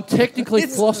 doctor? I'm technically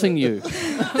flossing you.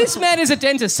 This man is a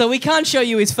dentist, so we can't show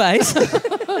you his face. So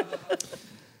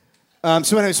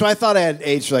I thought I had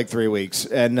AIDS for like 3 weeks,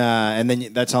 and then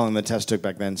that's how long the test took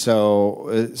back then.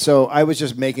 So I was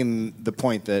just making the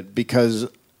point that because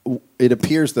it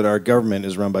appears that our government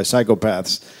is run by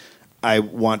psychopaths, I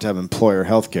want to have employer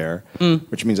health care,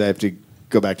 which means I have to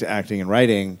go back to acting and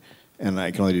writing, and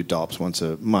I can only do dolps once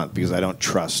a month because I don't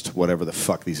trust whatever the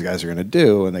fuck these guys are going to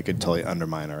do, and they could totally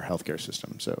undermine our healthcare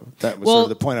system. So that was sort of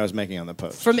the point I was making on the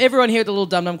post. From everyone here at the Little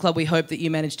Dum Dum Club, we hope that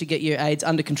you managed to get your AIDS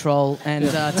under control and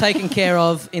taken care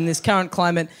of in this current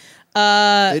climate.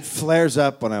 It flares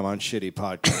up when I'm on shitty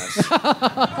podcasts.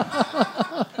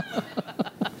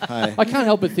 Hi. I can't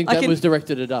help but think that can- was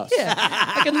directed at us. Yeah,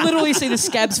 I can literally see the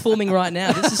scabs forming right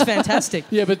now. This is fantastic.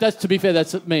 Yeah, but to be fair,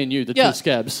 that's me and you, the Yeah. two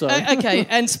scabs. So. Okay,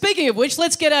 and speaking of which,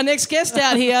 let's get our next guest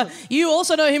out here. You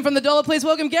also know him from The Dollar. Please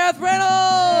welcome Gareth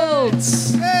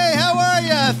Reynolds. Hey, how are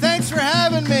you? Thanks for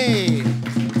having me.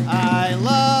 I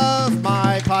love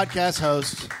my podcast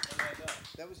host.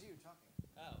 That was you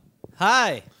talking.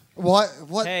 Hi. What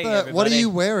Hey, are everybody. you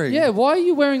wearing? Yeah, why are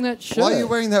you wearing that shirt? Why are you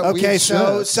wearing that Okay, weird so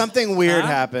shirt? something weird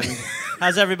happened.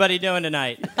 How's everybody doing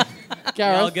tonight?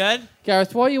 Gareth? All good?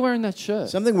 Gareth, why are you wearing that shirt?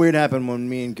 Something weird happened when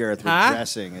me and Gareth were Huh?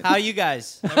 dressing. How you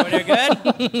guys? Everybody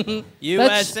good?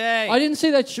 USA. I didn't see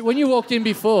that when you walked in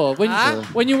before.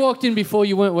 When you walked in before,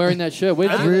 you weren't wearing that shirt. Where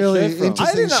did you Really get that shirt from?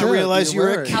 interesting I did not shirt realize you're you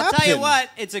were a wearing. I'll tell you captain. what,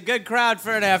 it's a good crowd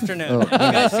for an afternoon. You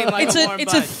guys seem like It's a a warm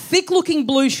it's a bunch. thick-looking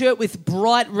blue shirt with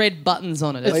bright red buttons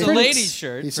on it. It's a Prince. ladies'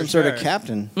 shirt. He's for some sort of sure.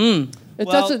 captain. It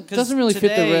Well, doesn't 'cause really fit the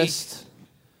today- rest.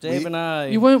 Dave and I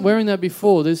You weren't wearing that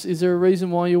before. Is there a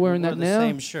reason why you're wearing wore that the now?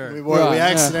 same shirt. We Right, yeah.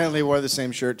 accidentally wore the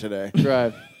same shirt today.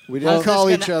 Right. We didn't How's call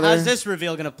this each gonna- other. How's this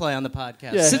reveal going to play on the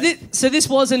podcast? Yeah. So this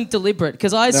wasn't deliberate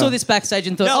because I saw this backstage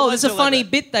and thought, No, it oh, was there's a funny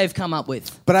deliberate. bit they've come up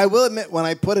with. But I will admit, when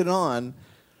I put it on,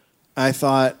 I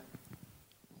thought,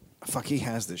 fuck, he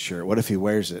has this shirt. What if he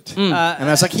wears it? And I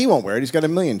was like, he won't wear it. He's got a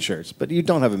million shirts. But you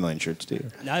don't have a million shirts, do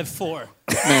you? I have 4.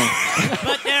 Man,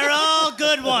 But they're all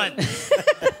good ones.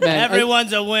 man,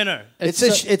 Everyone's a winner.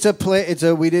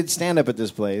 We did stand up at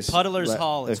this place. Puddler's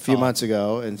Hall, A it's few called. months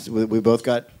ago, and we both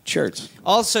got shirts.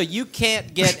 Also, you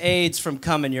can't get AIDS from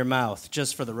cum in your mouth,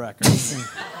 just for the record.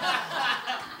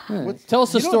 Tell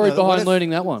us the You don't story know that. What behind if- learning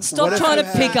that one. Stop What if trying you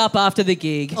to pick up after the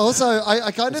gig. Also, I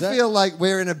kind of that- feel like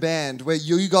we're in a band where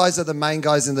you guys are the main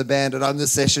guys in the band and I'm the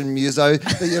session muso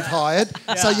that you've hired.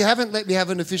 So you haven't let me have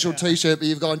an official T-shirt, but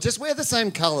you've gone, just wear the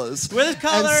same colours. Wear the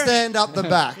colour. And stand up the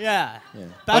back. Yeah.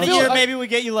 About a feel year, like- maybe we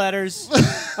get you letters.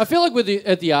 I feel like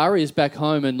at the Arias back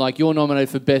home, and like you're nominated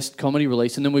for best comedy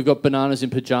release, and then we've got Bananas in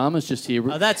Pajamas just here.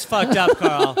 Oh, that's fucked up,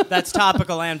 Carl. That's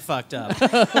topical and fucked up.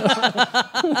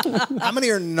 How many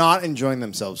are not enjoying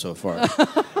themselves so far?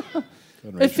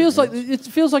 It feels like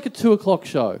a 2:00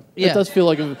 show. Yeah. It does feel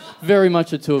like very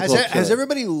much a 2:00 show. Has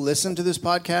everybody listened to this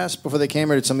podcast before they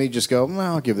came, or did somebody just go, well,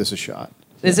 I'll give this a shot?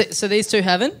 So these two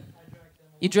haven't?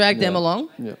 You dragged them along?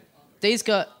 Yeah. These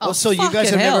got. Oh, so you guys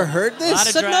fucking have hell. never heard this? Lot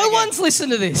of So no dragging. one's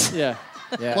listened to this. Yeah.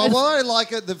 Yeah. Well, what I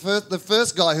like it, the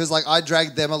first guy who's like, I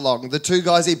dragged them along. The two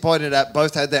guys he pointed at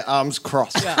both had their arms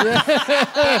crossed. Notice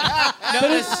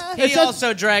he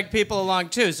also dragged people along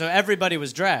too, so everybody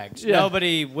was dragged. Yeah.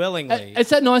 Nobody willingly. It's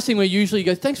that nice thing where usually you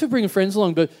go, thanks for bringing friends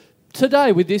along, but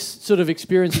today with this sort of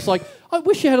experience, it's like, I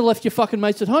wish you had left your fucking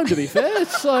mates at home, to be fair.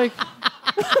 It's like...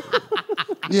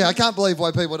 Yeah, I can't believe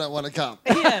why people don't want to come.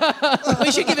 Yeah.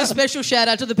 We should give a special shout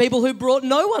out to the people who brought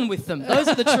no one with them. Those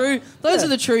are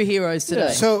the true heroes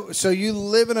today. So you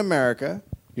live in America.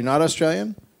 You're not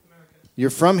Australian? You're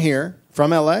from here,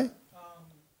 from LA?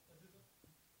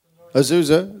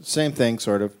 Azusa, same thing,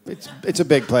 sort of. It's a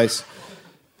big place.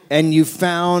 And you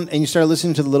started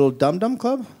listening to the Little Dum Dum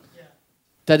Club?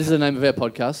 That is the name of our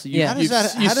podcast. You, Yeah. How does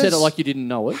that- you how said it does- like you didn't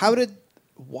know it.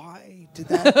 Why did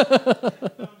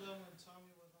that?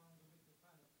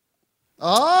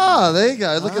 Oh, there you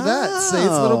go. Look at that. See, it's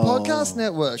a little Oh. podcast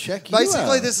network. Check you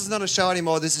Basically, out. this is not a show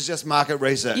anymore. This is just market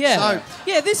research. Yeah. So,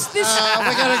 Yeah, this we're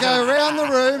going to go around the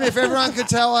room. If everyone could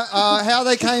tell how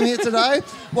they came here today,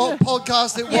 what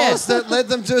podcast it was that led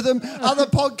them to them, other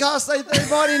podcasts they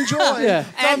might enjoy, Yeah.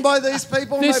 done by these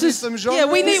people, This maybe is- some genres.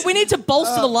 Yeah, we need to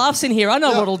bolster the laughs in here. I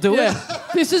know what'll do it. Yeah.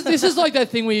 This is like that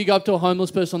thing where you go up to a homeless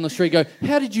person on the street and go,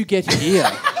 how did you get here?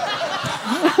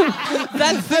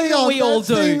 That thing Hang that on, we all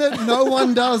that thing do. that no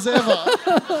one does ever.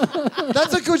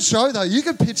 That's a good show, though. You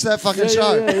could pitch that fucking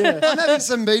show. I'm having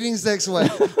some meetings next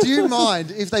week. Do you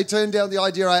mind if they turn down the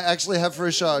idea I actually have for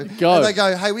a show? Go. And they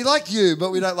go, hey, we like you,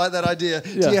 but we don't like that idea.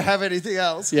 Yeah. Do you have anything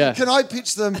else? Yeah. Can I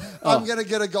pitch them? I'm going to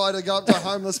get a guy to go up to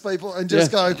homeless people and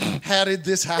just go, how did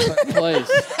this happen?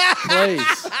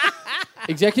 Please.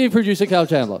 Executive producer Carl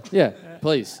Chandler. Yeah,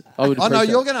 please. I would I know appreciate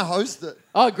you're it. going to host it.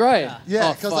 Oh, great. Yeah,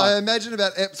 Oh, because fuck. I imagine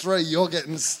about Ep 3, you're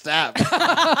getting stabbed.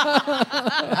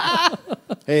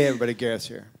 Hey, everybody, Gareth's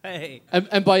here. Hey.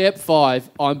 And by Ep 5,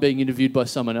 I'm being interviewed by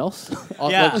someone else.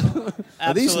 Yeah.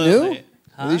 Are these Absolutely. new?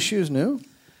 Are these shoes new?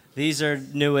 These are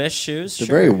newish shoes. They're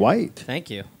sure. very white. Thank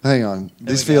you. Hang on.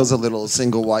 This feels a little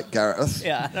single white Gareth.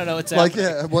 Yeah, I don't know what's Like,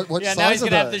 happening. yeah, what Yeah, size now he's are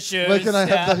gonna have they? the shoes, Where can I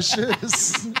yeah. have those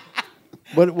shoes?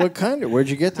 What kind of? Where'd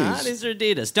you get these? These are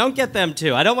Adidas. Don't get them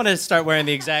too. I don't want to start wearing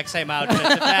the exact same outfits.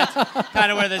 If that's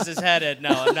kind of where this is headed, no,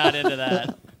 I'm not into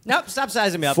that. Nope, stop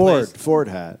sizing me up, please. Ford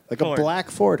hat, like Ford. a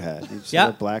black Ford hat. You just Yeah.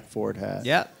 have a black Ford hat.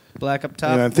 Yeah. Black up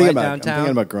top, Anyway, I'm white thinking downtown.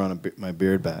 about growing my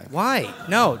beard back. Why?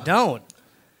 No, don't.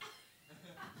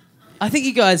 I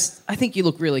think you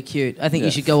look really cute. I think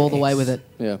you should go all the way with it.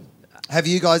 Yeah. Have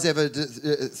you guys ever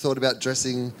thought about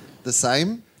dressing the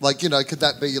same? Like, could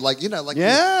that be like,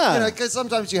 Yeah. because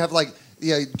sometimes you have like,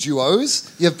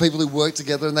 duos. You have people who work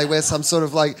together and they wear some sort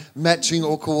of like matching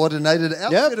or coordinated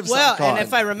outfit of some kind. And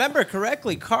if I remember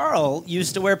correctly, Carl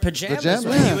used to wear pajamas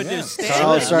when he would do Carl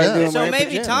stand-up. started doing So wearing maybe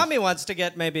pajamas. Tommy wants to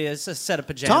get maybe a set of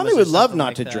pajamas. Tommy or would love something not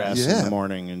like to that. dress in Yeah. the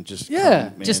morning and just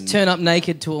Just turn up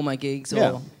naked to all my gigs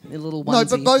Yeah. or a little No, onesie.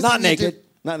 but both Not of you naked. do-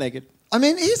 Not naked. I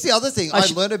mean, here's the other thing I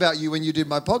learned about you when you did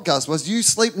my podcast was you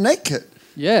sleep naked.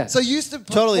 Yeah. So you used to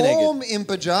Totally perform in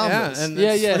pajamas. Yeah, and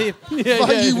yeah. sleep.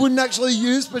 but you wouldn't actually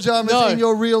use pajamas No. in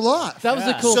your real life. That was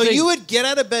the cool So thing. you would get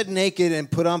out of bed naked and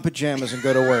put on pajamas and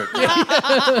go to work.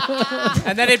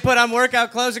 And then he'd put on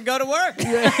workout clothes and go to work.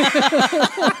 Time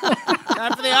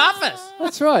for the office.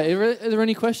 That's right. Are there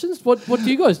any questions? What do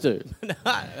you guys do?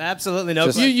 Absolutely no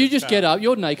You questions, just get up.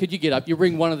 You're naked. You get up. You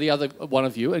bring one of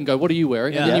you and go. What are you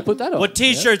wearing? And then you put that on. What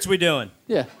T-shirts we doing?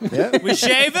 Yeah. We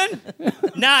shaving?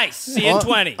 Nice. See you in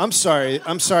 20. I'm sorry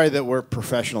that we're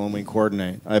professional and we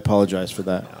coordinate. I apologize for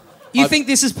that. You think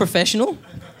this is professional?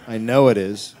 I know it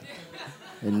is.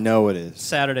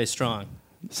 Saturday strong.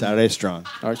 Saturday strong.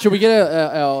 All right. Should we get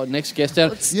our next guest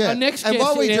down? Yeah. Our next and guest.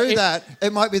 while we do that,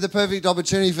 it might be the perfect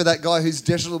opportunity for that guy who's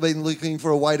definitely been looking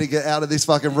for a way to get out of this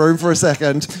fucking room for a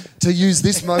second to use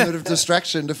this moment of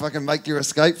distraction to fucking make your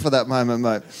escape for that moment,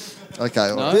 mate. Okay,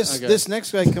 all right. This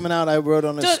next guy coming out, I wrote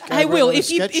on a Dude, I hey, wrote Will, on a if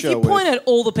you sketch show point with- at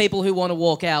all the people who want to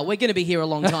walk out, we're going to be here a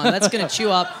long time. That's going to chew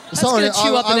up. That's Sorry, going to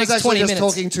chew up the I was next actually 20 just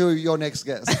minutes. talking to your next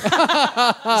guest.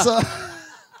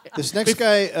 This next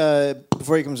guy,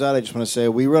 before he comes out, I just want to say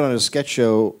we wrote on a sketch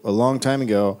show a long time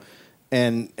ago,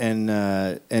 and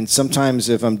sometimes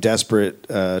if I'm desperate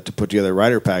to put together a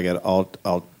writer packet,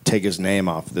 I'll take his name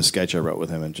off the sketch I wrote with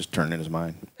him and just turn it in his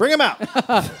mind. Bring him out.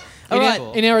 All right.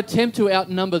 In our attempt to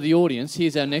outnumber the audience,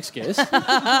 here's our next guest.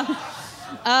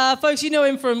 Folks, you know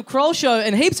him from Kroll Show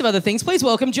and heaps of other things. Please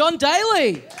welcome John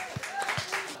Daly.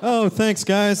 Oh, thanks,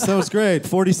 guys. That was great.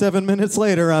 47 minutes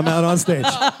later, I'm out on stage.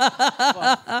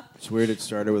 It's weird. It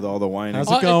started with all the whining.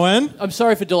 How's it going? I'm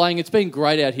sorry for delaying. It's been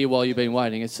great out here while you've been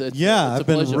waiting. It's Yeah, it's I've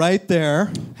been pleasure. right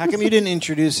there. How come you didn't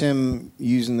introduce him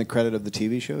using the credit of the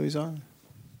TV show he's on?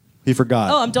 He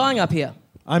forgot. Oh, I'm dying up here.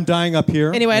 I'm dying up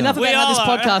here. Anyway, Yeah. enough about how this all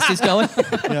are. podcast is going.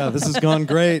 Yeah, this has gone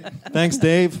great. Thanks,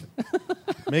 Dave.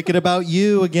 Make it about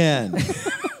you again.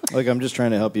 Look, I'm just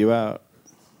trying to help you out.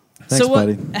 Thanks, so,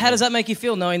 buddy. how does that make you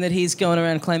feel, knowing that he's going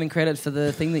around claiming credit for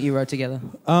the thing that you wrote together?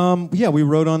 Yeah, we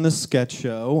wrote on this sketch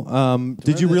show.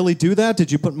 Did you really do that?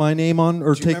 Did you put my name on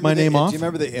or take my name off? Do you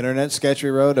remember the internet sketch we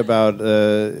wrote about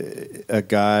a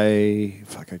guy?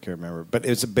 Fuck, I can't remember. But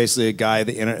it's basically a guy.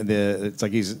 It's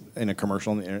like he's in a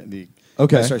commercial. And the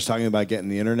guy starts talking about getting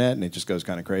the internet, and it just goes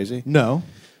kind of crazy. No.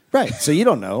 Right. So you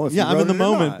don't know if Yeah, you I'm wrote in the it or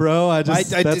moment, not. bro. That's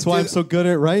did why do I'm so good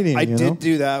at writing. I you know? did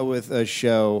do that with a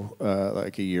show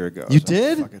like a year ago. You So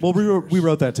did? fucking Well, who cares? we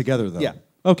wrote that together, though. Yeah.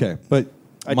 Okay, but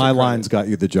I my took lines credit. got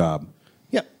you the job.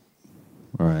 Yep.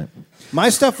 All right. My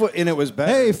stuff in it was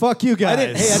better. Hey, fuck you guys.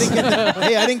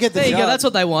 I didn't get the There you job. go. That's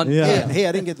what they want. Yeah. Hey,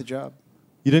 I didn't get the job.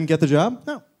 You didn't get the job?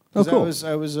 No. Oh, 'Cause cool.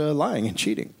 I was lying and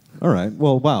cheating. All right.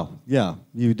 Well, wow. Yeah.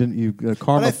 You didn't. You But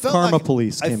karma I felt karma like,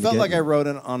 police. I Came to felt get like you. I wrote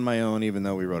it on my own, even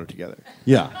though we wrote it together.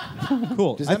 Yeah.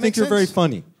 Cool. Does I that think make you're very sense?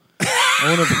 funny.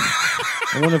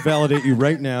 I want to validate you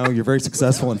right now. You're very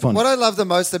successful and funny. What I love the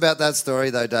most about that story,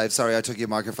 though, Dave, sorry I took your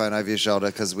microphone over your shoulder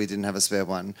because we didn't have a spare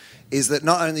one, is that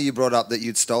not only you brought up that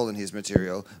you'd stolen his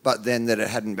material, but then that it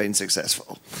hadn't been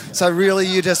successful. So really,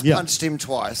 you just Yeah. punched him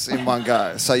twice in one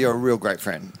go. So you're a real great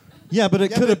friend. Yeah, but it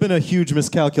could have been a huge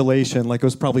miscalculation. Like it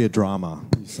was probably a drama.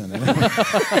 You sent it.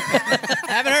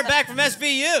 Haven't heard back from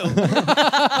SVU.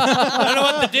 I don't know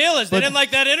what the deal is. They didn't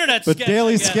like that internet But sketch.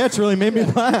 Daly's I guess. sketch really made me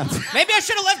laugh. Maybe I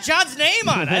should have left John's name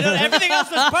on. Everything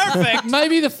else was perfect.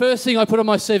 Maybe the first thing I put on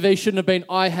my CV shouldn't have been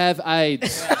I have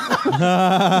AIDS.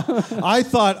 I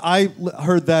thought I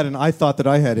heard that, and I thought that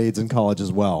I had AIDS in college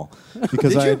as well,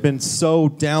 because I had been so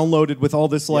downloaded with all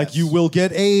this like Yes. you will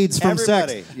get AIDS from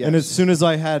Everybody, sex, yes. and as soon as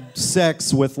I had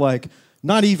sex with like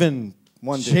not even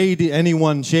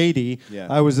anyone shady, Yeah.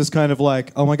 I was just kind of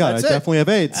like, oh my god, That's I it. definitely have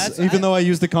AIDS, even though I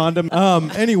used the condom.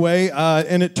 Anyway,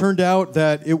 and it turned out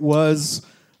that it was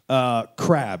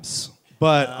crabs,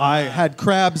 but I had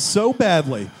crabs so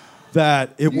badly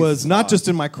that it was not just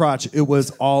in my crotch, it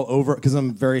was all over, because I'm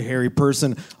a very hairy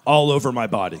person, all over my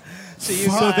body.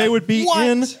 So they would be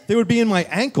in my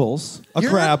ankles,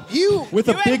 crab, with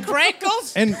a big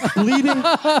ankles and bleeding.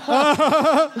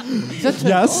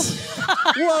 Yes.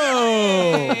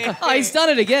 Whoa. Oh, he's done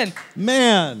it again.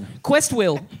 Man. Quest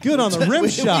wheel. Good on the rim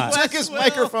shot. Took his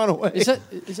microphone away. Is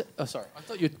it? Oh, sorry. I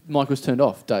thought your mic was turned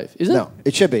off, Dave. Is it? No,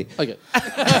 it should be. Okay.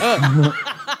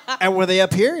 And were they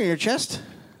up here in your chest?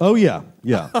 Oh, yeah.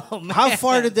 Yeah. How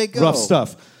far did they go? Rough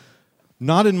stuff.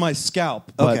 Not in my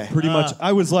scalp, but pretty much.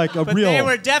 I was like a But real. they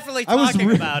were definitely talking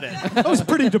about it. I was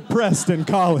pretty depressed in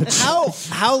college.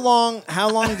 How long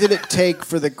did it take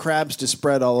for the crabs to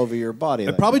spread all over your body?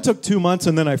 It probably took 2 months,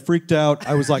 and then I freaked out.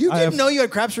 I was like, You didn't know you had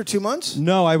crabs for 2 months?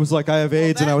 No, I was like, I have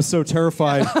AIDS, and I was so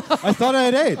terrified. I thought I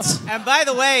had AIDS. And by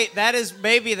the way, that is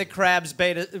maybe the crab's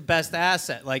best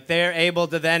asset. Like, they're able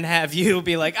to then have you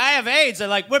be like, I have AIDS. They're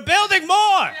like, we're building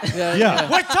more. Yeah.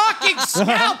 We're talking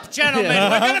scalp,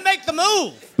 gentlemen. We're going to make the move.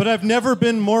 But I've never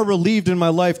been more relieved in my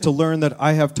life to learn that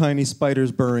I have tiny spiders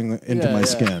burrowing into my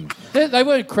skin. They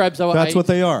weren't crabs. They were That's what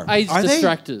they are. AIDS Are they?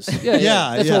 distractors.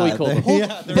 Yeah, that's what we call them.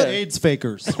 They're AIDS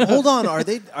fakers. Hold on, are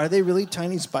they really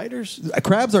tiny spiders?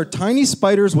 Crabs are tiny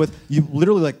spiders with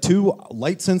literally like 2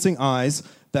 light-sensing eyes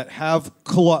that have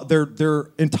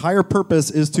their entire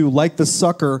purpose is to, like the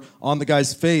sucker on the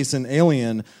guy's face in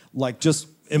Alien, like just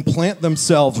implant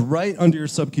themselves right under your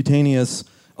subcutaneous,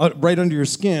 right under your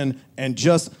skin, and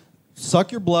just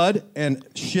suck your blood and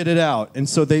shit it out. And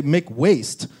so they make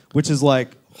waste, which is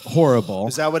like horrible.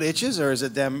 Is that what itches, or is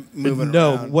it them moving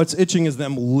No, around? what's itching is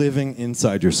them living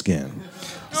inside your skin.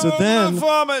 So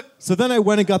then I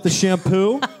went and got the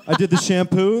shampoo. I did the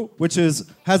shampoo, which it's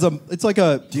like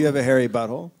a. Do you have a hairy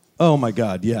butthole? Oh my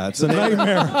God, yeah, it's a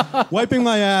nightmare. Wiping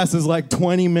my ass is like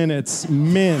 20 minutes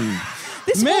min.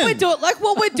 This is what we're doing. Like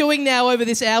what we're doing now over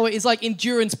this hour is like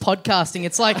endurance podcasting.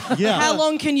 It's like, how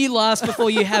long can you last before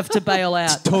you have to bail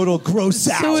out? Total gross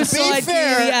out. Suicide,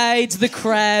 the AIDS, the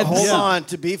crabs. Hold on.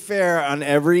 To be fair, on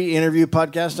every interview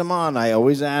podcast I'm on, I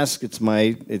always ask. It's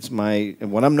my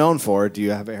what I'm known for. Do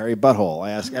you have a hairy butthole? I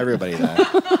ask everybody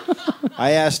that. I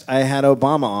had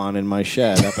Obama on in my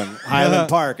shed up in Highland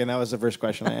Park, and that was the first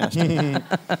question I asked him.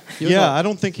 Yeah, I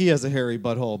don't think he has a hairy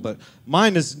butthole, but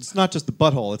mine it's not just the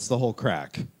butthole, it's the whole crack.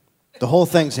 The whole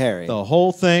thing's hairy. The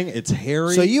whole thing, it's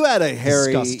hairy. So you had a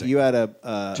hairy, Disgusting. you had an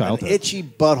itchy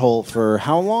butthole for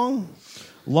how long?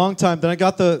 Long time. Then I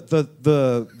got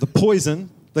the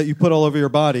poison that you put all over your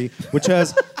body, which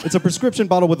it's a prescription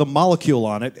bottle with a molecule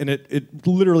on it, and it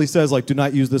literally says like, do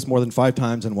not use this more than 5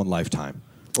 times in one lifetime,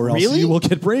 or else you will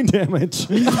get brain damage.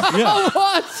 Yeah.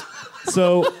 What?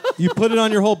 So you put it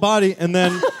on your whole body, and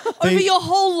then Over your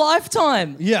whole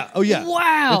lifetime? Yeah. Oh, yeah.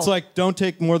 Wow. It's like, don't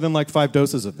take more than like 5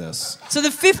 doses of this. So the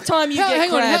 5th time you get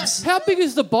crabs... How big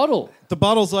is the bottle? The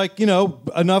bottle's like,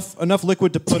 enough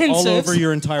liquid to put all over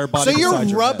your entire body. So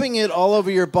you're rubbing it all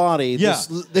over your body. Yeah.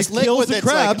 This It kills liquid the that's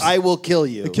crabs. like, I will kill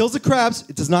you. It kills the crabs.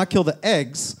 It does not kill the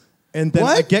eggs. And then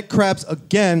I get crabs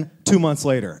again 2 months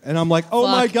later. And I'm like, oh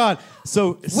my God.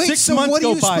 So Wait, 6 so months what are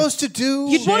go you by. supposed to do?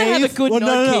 You'd want to have a good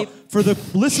No. For the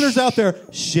listeners out there,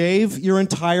 shave your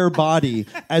entire body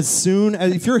as soon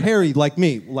as, if you're hairy like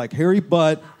me, like hairy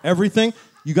butt, everything,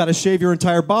 you got to shave your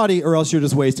entire body, or else you're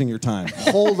just wasting your time.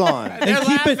 Hold on.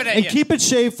 Keep it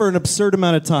shaved for an absurd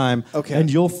amount of time. Okay.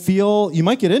 And you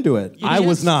might get into it. I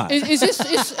was not.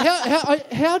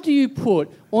 How do you put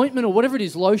ointment or whatever it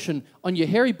is, lotion, on your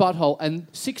hairy butthole and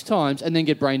 6 times and then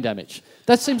get brain damage?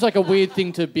 That seems like a weird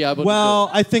thing to be able to do. Well,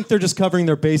 I think they're just covering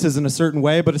their bases in a certain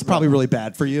way, but it's probably really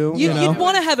bad for you. You'd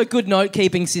want to have a good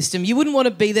note-keeping system. You wouldn't want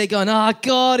to be there going, oh,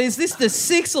 God, is this the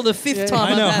 6th or the 5th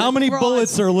time I know. I've had How many Christ.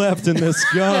 bullets are left in this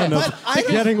gun of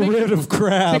getting rid of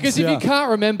crabs? Because if you can't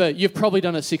remember, you've probably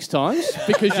done it 6 times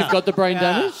because you've got the brain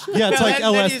damage. Yeah, it's like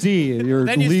then LSD. You're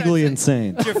legally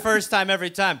insane. It's your first time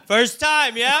every time. First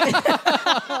time, yeah?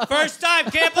 First time.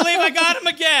 Can't believe I got him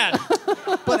again.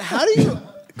 But how do you...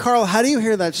 Carl, how do you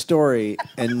hear that story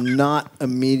and not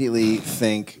immediately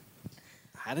think,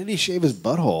 how did he shave his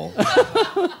butthole?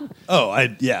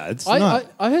 It's not.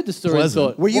 I heard the story and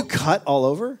thought, Were you cut all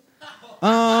over?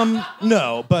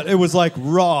 No, but it was like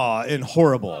raw and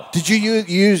horrible. Did you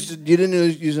use? You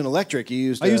didn't use an electric. You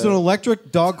used. I used an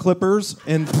electric, dog clippers,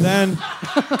 and then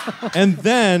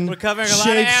We're covering a lot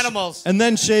of animals. and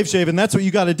then shave, and that's what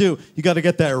you got to do. You got to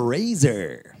get that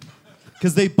razor.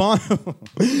 Because they bond.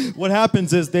 What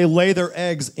happens is they lay their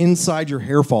eggs inside your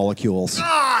hair follicles.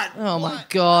 Oh, my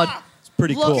God. It's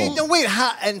pretty cool. Okay, no, wait.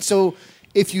 And so,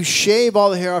 if you shave all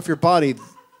the hair off your body,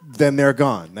 then they're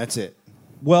gone. That's it.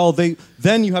 Well,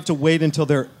 then you have to wait until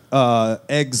they're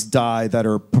eggs die that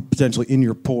are potentially in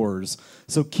your pores.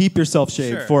 So keep yourself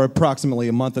shaved Sure. for approximately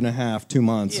a month and a half, 2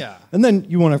 months. Yeah. And then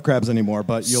you won't have crabs anymore,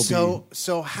 but you'll be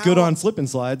So how good on slip and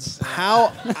slides.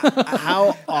 How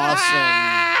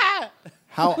awesome?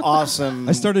 How awesome?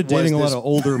 I started dating a was lot of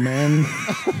older men.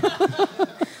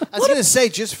 I was gonna say,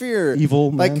 just for your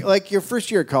Evil man. like your first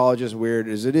year of college, as weird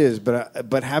as it is,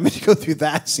 but having to go through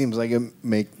that seems like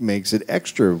it makes it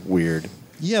extra weird.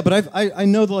 Yeah, but I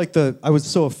know I was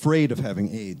so afraid of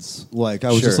having AIDS. Like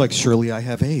I was just Sure. like, surely I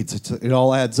have AIDS. It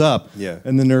all adds up. Yeah.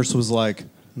 And the nurse was like,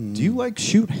 do you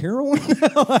shoot heroin?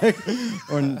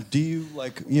 Or do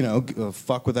you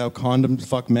fuck without condoms?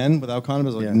 Fuck men without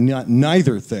condoms? Like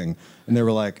neither thing. And they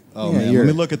were like, oh Yeah, man, let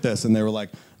me look at this. And they were like,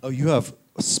 oh, you have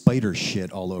spider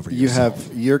shit all over yourself.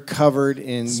 You're covered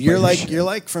in. Spider shit. You're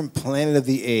like from Planet of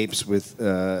the Apes with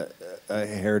a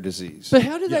hair disease. But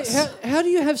how do they? How do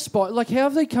you have spiders? Like, how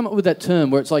have they come up with that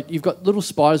term where it's like you've got little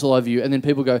spiders all over you, and then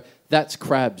people go, "That's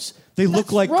crabs." They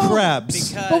look like wrong.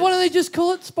 crabs. But why don't they just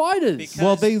call it spiders?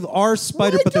 Well, they are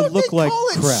spider, but they look like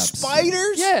crabs.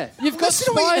 Spiders? Yeah, you've got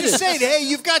Listen to what you spiders. just said. Hey,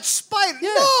 you've got spiders.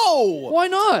 Yeah. No. Why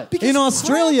not? In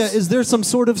Australia, is there some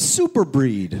sort of super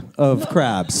breed of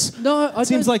crabs? No, I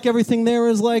Seems don't- like everything there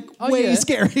is way yeah.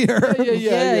 scarier.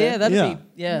 Yeah. That'd Yeah. be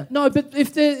yeah. No, but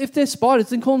if they're spiders,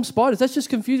 then call them spiders. That's just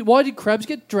confusing. Why did crabs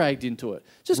get dragged into it?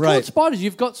 Just call Right. it spiders.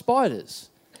 You've got spiders.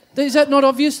 Is that not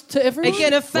obvious to everyone?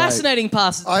 Again, a fascinating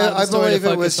part of the I story to believe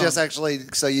it was focus just on. actually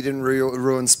so you didn't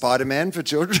ruin Spider-Man for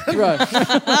children. Right.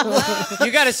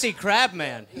 You got to see Crab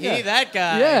Man. That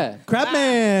guy. Yeah.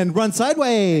 Crabman, run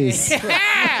sideways.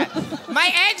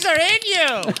 My eggs are in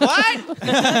you. What?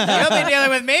 You'll be dealing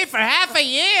with me for half a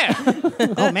year.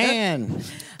 Oh man.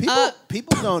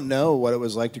 People don't know what it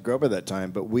was like to grow up at that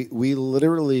time, but we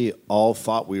literally all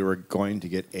thought we were going to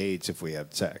get AIDS if we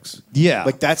had sex. Yeah.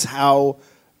 Like that's how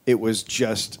it was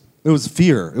just. It was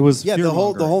fear. It was Yeah, the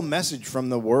fear-mongering. whole message from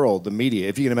the world, the media.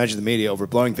 If you can imagine the media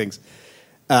overblowing things,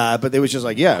 but it was just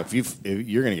like, yeah, if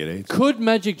you're gonna get AIDS. Could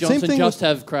Magic Johnson thing just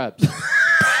have crabs?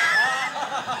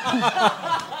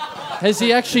 Has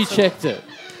he actually checked it?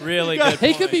 Really good.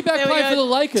 He could be back There we playing go. for the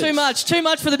Lakers. Too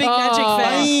much for the big Magic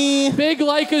fan. Big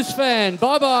Lakers fan.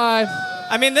 Bye-bye.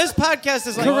 I mean, this podcast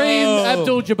is like. Kareem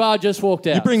Abdul-Jabbar just walked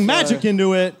out. You bring so- magic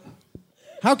into it.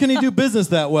 How can he do business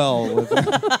that well?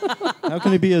 How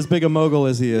can he be as big a mogul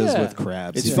as he is Yeah. with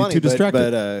crabs? It's He'd be funny, too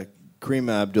distracted. but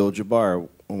Kareem Abdul-Jabbar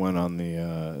went on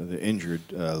the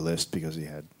injured list because he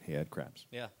had crabs.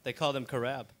 Yeah, they called him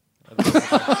Karab.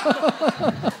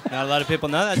 Not a lot of people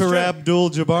know that's true. Karab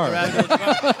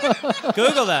Abdul-Jabbar.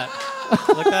 Google that.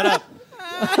 Look that up.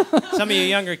 Some of you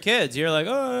younger kids, you're like,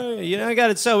 oh, I got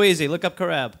it so easy. Look up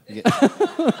Karab.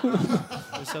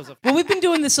 Well, we've been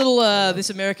doing this little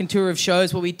this American tour of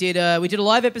shows where we did a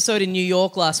live episode in New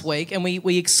York last week, and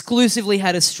we exclusively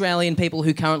had Australian people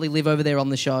who currently live over there on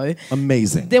the show.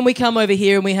 Amazing. Then we come over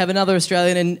here and we have another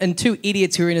Australian and two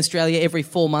idiots who are in Australia every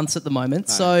 4 months at the moment.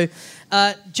 So,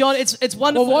 John, it's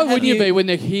wonderful. Well, why to have wouldn't you be when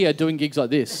they're here doing gigs like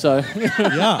this? So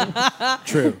Yeah.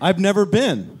 True. I've never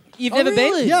been. You've never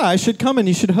been? Yeah, I should come and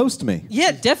you should host me.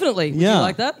 Yeah, definitely. Would Yeah. you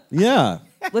like that? Yeah.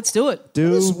 Let's do it.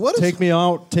 Take me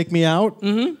out. Take me out.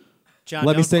 Mm-hmm. John,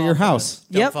 Let me don't stay at fall your for house. this.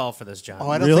 Don't Yep. fall for this, John. Oh,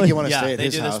 I don't Really? think you want to Yeah, stay at they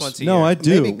his do this house. once a No, year. I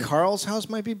do. Maybe Carl's house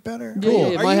might be better.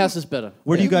 yeah, Are my you- house is better.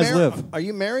 Where do you guys live? Are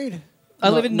you married? I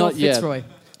live in Not North yet. Fitzroy.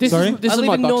 Sorry? This I is live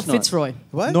my in Bucks North night. Fitzroy.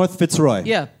 What? North Fitzroy.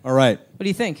 Yeah. All right. What do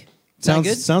you think? Sound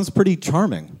good? Sounds pretty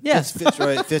charming. Yeah.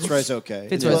 Fitzroy's okay.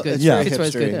 Fitzroy's good. It's Yeah. very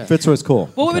Fitzroy's good. hipstery. Yeah. Fitzroy's cool.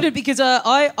 Well, what we did, because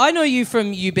I know you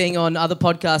from you being on other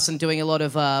podcasts and doing a lot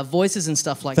of voices and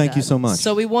stuff like that. Thank you so much.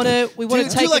 So we want to Do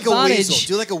take like a advantage. weasel.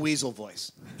 Do like a weasel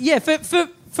voice. Yeah, for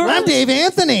I'm Dave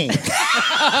Anthony.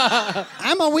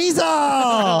 I'm a weasel.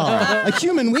 A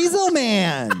human weasel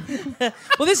man.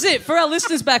 Well, this is it for our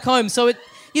listeners back home. So it,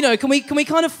 can we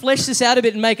kind of flesh this out a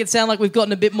bit and make it sound like we've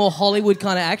gotten a bit more Hollywood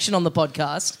kind of action on the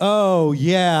podcast? Oh,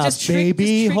 yeah, Just trick- baby.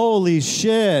 just trick- Holy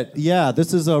shit. Yeah,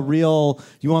 this is a real...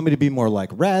 You want me to be more like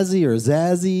Razzie or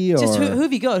Zazzy? Or... Just who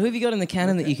have you got? Who have you got in the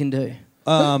canon that you can do?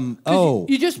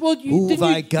 You just Who've didn't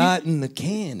I you- got in the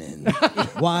cannon?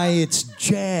 Why, it's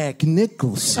Jack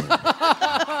Nicholson.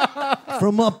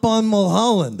 From up on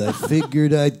Mulholland, I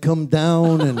figured I'd come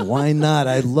down, and why not?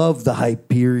 I love the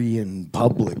Hyperion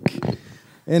public.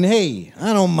 And hey,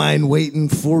 I don't mind waiting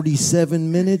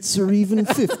 47 minutes or even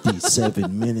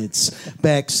 57 minutes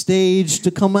backstage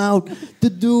to come out to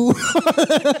do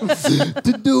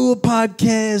to do a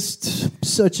podcast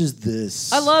such as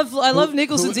this. I love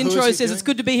Nicholson's who is intro. he Says doing? it's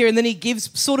good to be here, and then he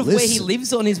gives sort of where he Listen.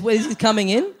 lives on his where he's coming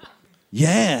in.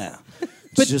 Yeah.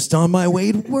 just on my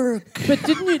way to work. But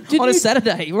didn't On a you,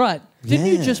 Saturday, right? didn't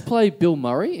you Yeah. just play Bill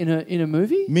Murray in a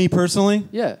movie? Me personally,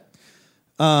 Yeah.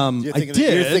 I You're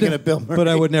did. thinking of Bill Murray. But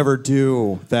I would never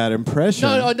do that impression.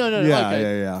 No. Yeah,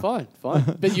 Okay. yeah. Fine.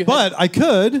 But you. But I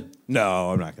could.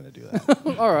 No, I'm not going to do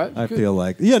that. All right. I good. feel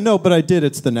like but I did.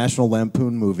 It's the National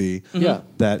Lampoon movie. Yeah.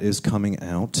 That is coming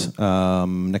out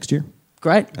next year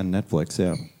Great. on Netflix.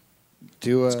 Yeah.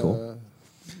 Do cool.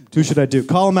 Who should I do?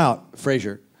 Call him out.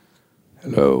 Frasier.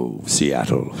 Hello,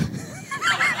 Seattle.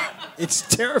 It's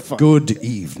terrifying. Good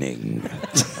evening.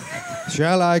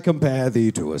 Shall I compare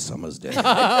thee to a summer's day?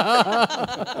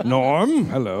 Norm,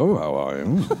 hello, how are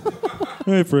you?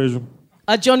 Hey, Fraser.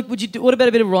 John, what about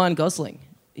a bit of Ryan Gosling?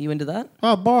 Are you into that?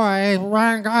 Oh boy,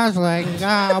 Ryan Gosling.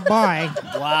 Oh boy.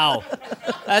 Wow.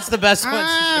 That's the best one.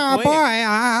 Oh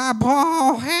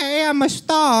boy. Hey, I'm a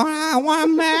star. I want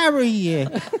to marry you.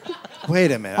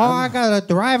 Wait a minute. Oh, I gotta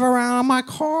drive around in my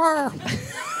car.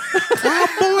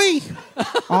 Oh boy.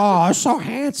 Oh, so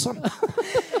handsome.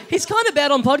 He's kind of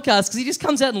bad on podcasts because he just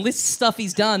comes out and lists stuff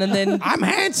he's done, and then I'm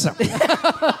handsome.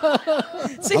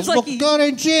 seems I like look good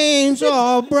in jeans.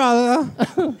 Oh, brother.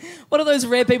 one of those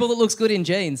rare people that looks good in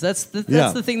jeans. That's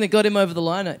the thing that got him over the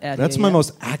line out That's here. my yeah.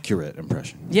 most accurate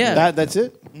impression. Yeah. That's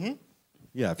it?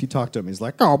 Yeah, if you talk to him, he's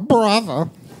like, Oh, brother.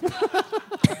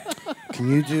 Can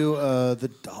you do the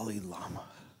Dalai Lama?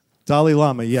 Dalai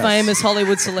Lama, yes. Famous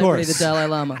Hollywood celebrity, the course. Dalai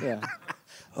Lama.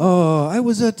 I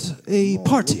was at a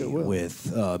party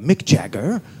with Mick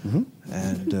Jagger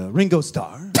and Ringo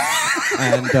Starr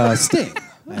and Sting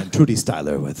and Trudy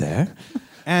Styler were there.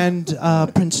 And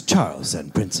Prince Charles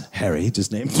and Prince Harry,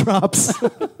 just name drops.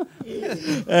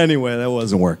 Anyway, that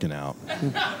wasn't working out.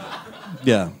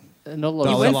 Yeah. Not a lot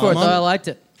You of went for it, Lama? though. I liked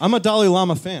it. I'm a Dalai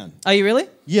Lama fan. Are you really?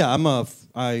 Yeah, I love.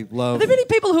 Are there many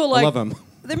people who are like... I love him.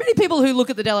 Are there many people who look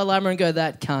at the Dalai Lama and go,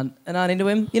 that cunt, and aren't into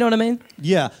him? You know what I mean?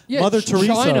 Yeah, Yeah, Mother Teresa.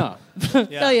 China. Oh,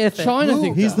 yeah, fair. China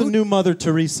think He's that. the new Mother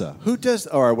Teresa. Who does...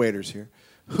 Oh, our waiter's here.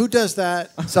 Who does that?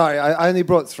 Sorry, I only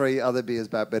brought 3 other beers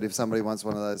back, but if somebody wants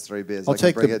one of those 3 beers, I'll I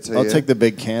can bring take it to the. I'll you. take the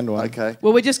big canned one. Okay.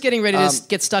 Well, we're just getting ready to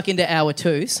get stuck into hour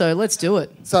 2, so let's do it.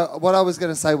 So what I was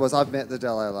going to say was I've met the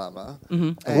Dalai Lama.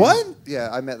 And- What? Yeah,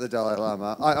 I met the Dalai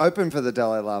Lama. I opened for the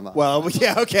Dalai Lama. Well,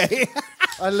 yeah, okay.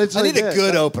 I I literally need a did.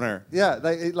 good opener. Yeah,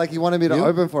 he wanted me to You?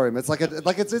 open for him. It's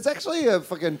it's actually a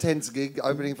fucking tense gig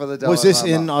opening for the Dalai Was this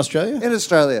Lama. in Australia? In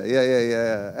Australia,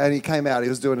 yeah. And he came out. He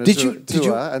was doing a Did tour, you- did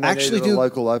you and they actually needed a do-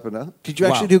 local opener. Did you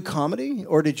actually do comedy,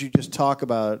 or did you just talk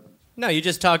about? No, you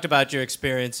just talked about your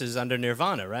experiences under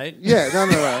Nirvana, right? Yeah,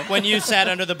 no. When you sat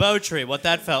under the bow tree, what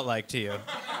that felt like to you.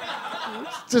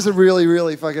 Just a really,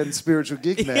 really fucking spiritual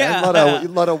gig, man. Yeah. A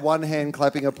lot of one hand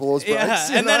clapping applause breaks. Yeah,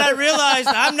 you and then know? I realized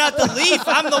I'm not the leaf,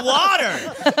 I'm the water.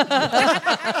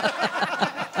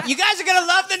 You guys are gonna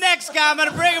love the next guy. I'm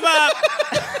gonna bring him up.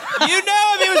 You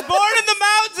know him. He was born in the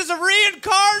mountains as a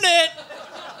reincarnate.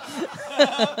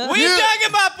 We dug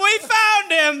him up. We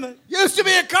found him. Used to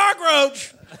be a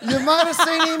cockroach. You might have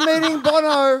seen him meeting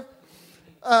Bono.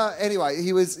 Anyway,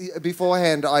 he was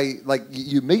beforehand.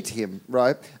 You meet him,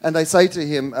 right? And they say to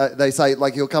him,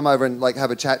 he'll come over and have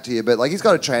a chat to you, but he's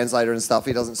got a translator and stuff.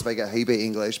 He doesn't speak a heap of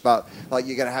English, but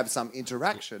you're gonna have some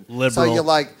interaction. Liberal. So you're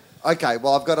like, okay,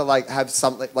 well I've got to have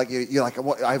something. You're like,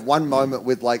 I have one moment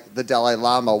with the Dalai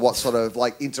Lama. What sort of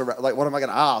what am I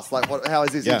gonna ask? How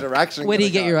is this interaction? Where do you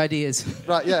gonna get go? your ideas?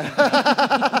 Right,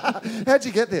 yeah. How'd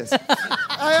you get this?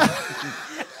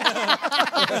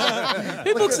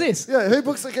 Who books this? Yeah, who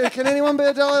books it? Can anyone be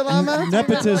a Dalai Lama?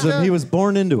 Nepotism. He was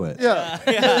born into it.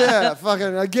 Yeah,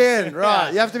 fucking again,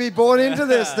 right. You have to be born into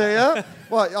this, do you?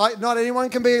 What, not anyone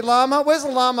can be a llama? Where's a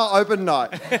llama open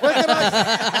night? Where can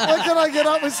I get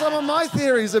up with some of my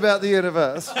theories about the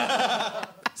universe?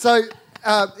 So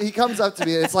he comes up to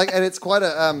me, and it's quite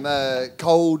a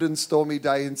cold and stormy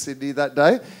day in Sydney that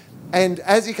day. And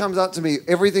as he comes up to me,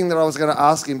 everything that I was going to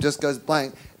ask him just goes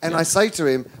blank. And I say to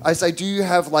him, do you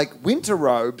have winter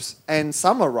robes and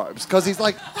summer robes? Because he's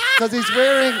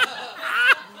wearing,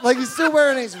 he's still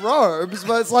wearing his robes,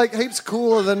 but it's heaps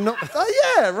cooler than.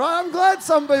 Oh yeah, right. I'm glad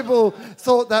some people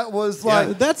thought that was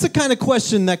That's the kind of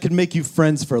question that could make you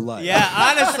friends for life. Yeah,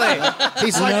 honestly.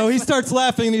 He's He starts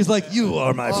laughing and he's like, "You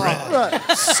are my friend."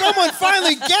 Right. someone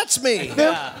finally gets me.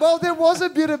 Well, there was a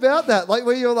bit about that,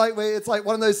 where you're where it's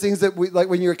one of those things that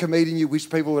when you're a comedian, you wish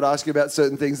people would ask you about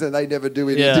certain things and they never do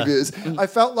in interviews. I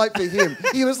felt like for him,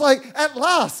 he was at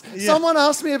last, someone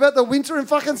asked me about the winter and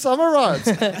fucking summer robes.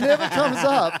 Never comes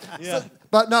up. So,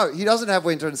 but no, he doesn't have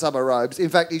winter and summer robes. In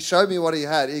fact, he showed me what he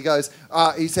had. He goes,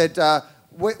 he said,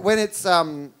 when it's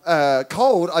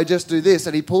cold, I just do this,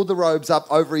 and he pulled the robes up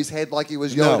over his head like he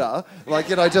was Yoda,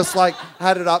 just like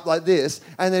had it up like this,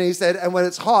 and then he said, and when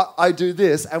it's hot, I do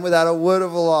this, and without a word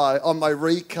of a lie, on my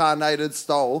reincarnated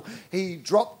stole, he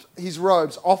dropped his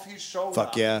robes off his shoulder.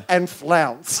 Fuck yeah. And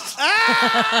flounced.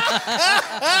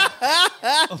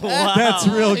 That's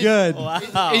real good.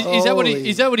 Is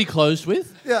that what he closed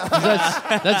with? Yeah.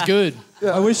 That's good.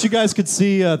 I wish you guys could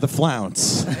see the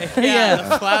flounce. Yeah,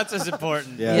 the flounce is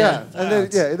important. Yeah. And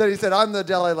then he said, I'm the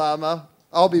Dalai Lama.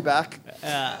 I'll be back.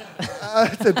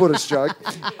 It's a Buddhist joke.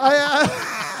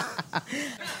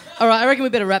 All right, I reckon we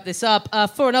better wrap this up.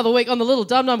 For another week on the Little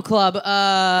Dum Dum Club,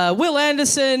 Will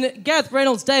Anderson, Gareth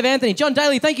Reynolds, Dave Anthony, John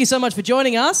Daly, thank you so much for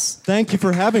joining us. Thank you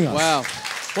for having us. Wow.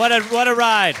 What a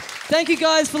ride. Thank you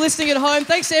guys for listening at home.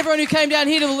 Thanks to everyone who came down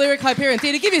here to the Lyric Hyperion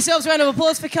Theatre. Give yourselves a round of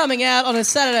applause for coming out on a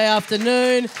Saturday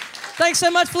afternoon. Thanks so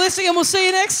much for listening, and we'll see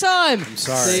you next time. I'm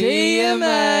sorry. See you,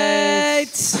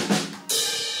 mate.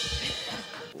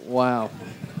 Wow.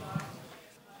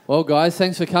 Well, guys,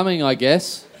 thanks for coming, I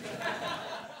guess.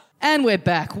 And we're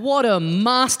back. What a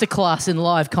masterclass in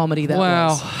live comedy that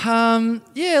was. Wow.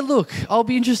 Yeah, look, I'll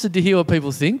be interested to hear what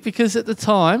people think, because at the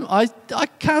time, I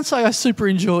can't say I super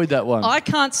enjoyed that one. I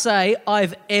can't say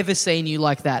I've ever seen you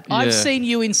like that. Yeah. I've seen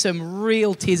you in some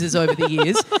real tizzes over the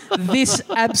years. This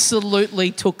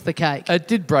absolutely took the cake. It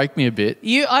did break me a bit.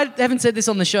 I haven't said this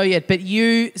on the show yet, but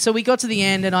so we got to the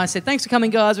end and I said, thanks for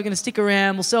coming, guys. We're going to stick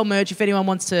around. We'll sell merch if anyone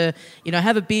wants to,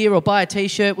 have a beer or buy a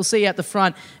T-shirt. We'll see you at the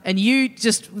front. And you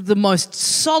just, the most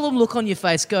solemn look on your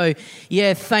face, go,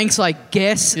 yeah, thanks, I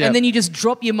guess. Yep. And then you just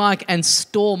drop your mic and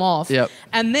storm off. Yep.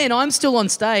 And then I'm still on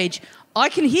stage. I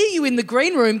can hear you in the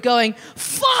green room going,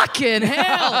 fucking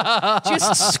hell,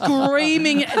 just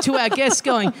screaming to our guests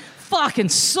going, fucking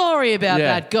sorry about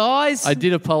that, guys. I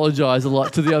did apologise a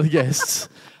lot to the other guests.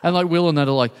 And like Will and that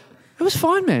are like, it was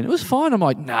fine, man. It was fine. I'm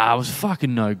like, nah, it was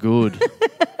fucking no good.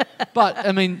 But,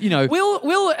 I mean,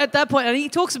 Will, at that point, and he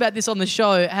talks about this on the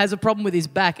show, has a problem with his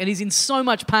back and he's in so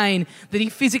much pain that he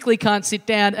physically can't sit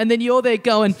down. And then you're there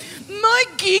going, my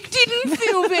gig didn't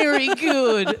feel very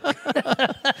good.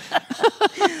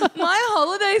 My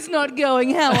holiday's not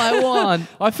going how I want.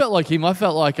 I felt like him. I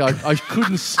felt like I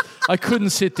couldn't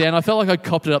sit down. I felt like I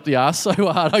copped it up the arse so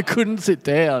hard I couldn't sit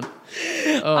down.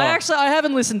 I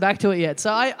haven't listened back to it yet,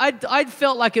 so I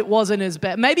felt like it wasn't as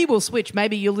bad. Maybe we'll switch.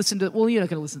 Maybe you'll listen to. Well, you're not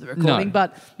going to listen to the recording, No.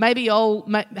 but maybe I'll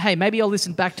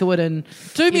listen back to it and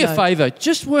Do me a favour.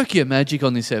 Just work your magic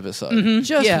on this episode.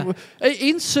 Just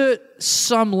insert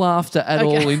some laughter at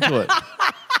all into it.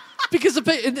 Because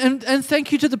and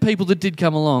thank you to the people that did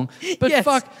come along. But Yes.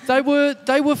 fuck, they were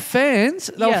fans.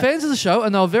 They were fans of the show,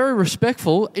 and they were very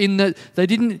respectful in that they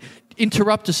didn't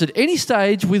interrupt us at any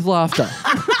stage with laughter.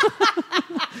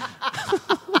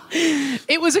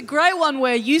 It was a great one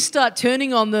where you start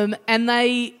turning on them and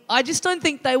I just don't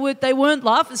think they weren't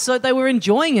laughing, so they were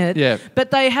enjoying it. Yeah.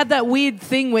 But they had that weird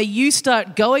thing where you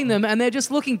start going them and they're just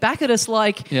looking back at us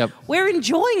like, Yep. we're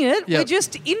enjoying it. Yep. We're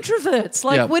just introverts.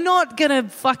 Like, Yep. we're not going to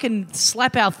fucking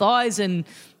slap our thighs and,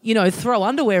 throw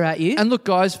underwear at you. And look,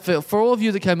 guys, for all of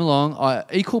you that came along,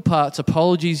 equal parts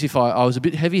apologies if I was a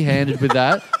bit heavy-handed with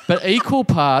that, but equal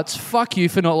parts fuck you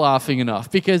for not laughing enough,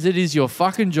 because it is your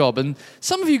fucking job. And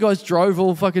some of you guys drove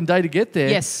all fucking day to get there.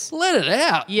 Yes. Let it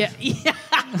out. Yeah.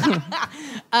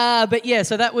 But yeah,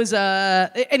 so that was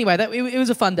anyway. It was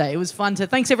a fun day. It was fun to.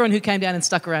 Thanks everyone who came down and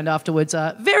stuck around afterwards.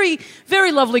 Very,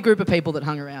 very lovely group of people that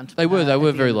hung around. They were very at the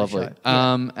end of the lovely. show.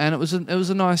 Yeah. And it was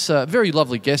a nice, very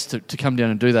lovely guest to come down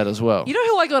and do that as well. You know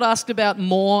who I got asked about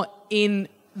more in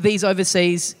these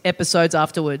overseas episodes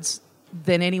afterwards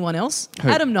than anyone else? Who?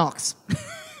 Adam Knox.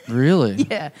 Really?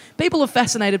 Yeah, people are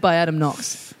fascinated by Adam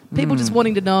Knox. People just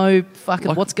wanting to know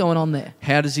fucking what's going on there.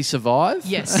 How does he survive?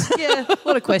 Yes. Yeah, a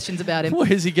lot of questions about him. Where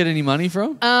does he get any money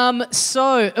from?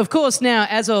 So, of course, now,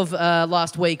 as of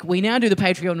last week, we now do the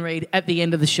Patreon read at the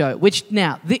end of the show, which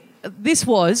now, this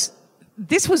was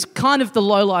kind of the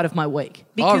low light of my week.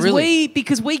 Because really?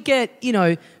 because we get,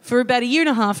 for about a year and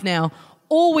a half now,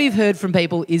 all we've heard from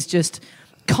people is just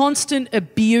constant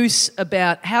abuse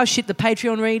about how shit the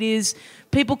Patreon read is.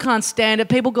 People can't stand it.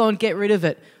 People go and get rid of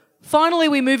it. Finally,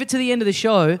 we move it to the end of the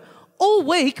show. All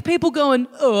week, people going,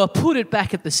 put it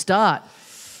back at the start.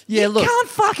 Yeah, you can't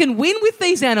fucking win with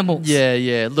these animals.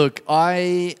 Yeah. Look, you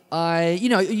got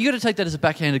to take that as a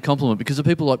backhanded compliment, because the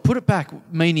people like, put it back,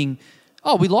 meaning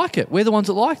oh, we like it. We're the ones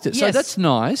that liked it. So Yes. that's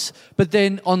nice. But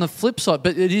then on the flip side,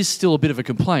 but it is still a bit of a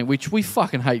complaint, which we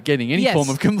fucking hate getting any Yes. form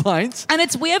of complaints. And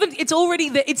it's already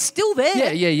there. It's still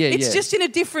there. Yeah. It's just in a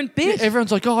different bit.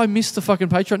 Everyone's like, oh, I missed the fucking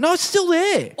Patreon. No, it's still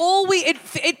there.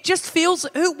 It just feels.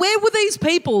 Where were these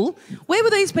people? Where were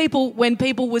these people when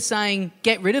people were saying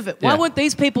get rid of it? Why Yeah. weren't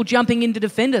these people jumping in to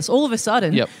defend us? All of a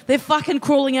sudden, Yep. they're fucking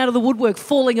crawling out of the woodwork,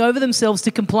 falling over themselves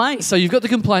to complain. So you've got the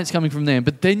complaints coming from them,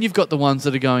 but then you've got the ones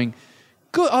that are going,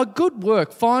 good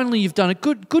work. Finally, you've done a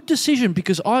good decision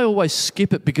because I always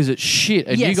skip it because it's shit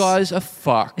and you Yes. guys are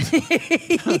fucked.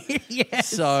 Yes.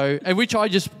 So, and which I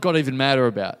just got even madder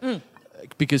about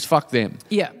because fuck them.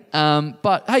 Yeah.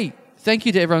 But hey, thank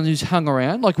you to everyone who's hung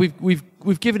around. Like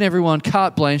we've given everyone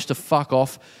carte blanche to fuck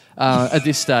off at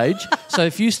this stage. So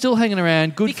if you're still hanging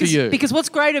around, good for you. Because what's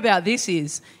great about this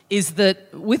is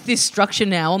that with this structure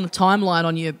now on the timeline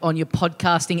on your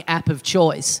podcasting app of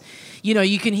choice, you know,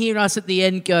 you can hear us at the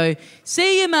end go,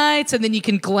 see you, mates, and then you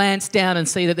can glance down and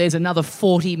see that there's another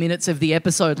 40 minutes of the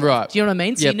episode left. Right. Do you know what I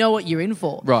mean? So Yep. you know what you're in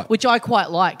for. Right. Which I quite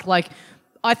like. Like,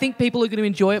 I think people are going to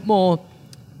enjoy it more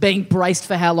being braced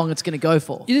for how long it's going to go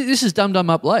for. This is Dum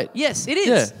Dum Up Late. Yes, it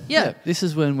is. Yeah. This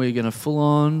is when we're going to full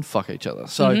on fuck each other.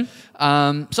 So,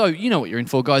 so you know what you're in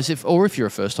for, guys. If you're a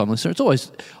first time listener, I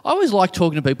always like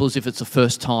talking to people as if it's the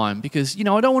first time because I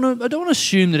don't want to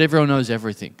assume that everyone knows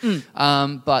everything.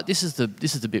 But this is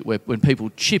the bit where when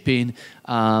people chip in,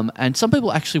 and some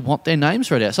people actually want their names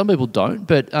read out. Some people don't,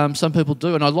 but some people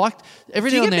do. And I liked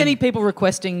every Do you now and get then. many people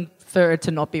requesting for it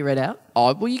to not be read out?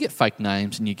 Oh, well, you get fake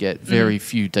names and you get very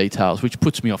few details, which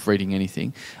puts me off reading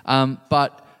anything.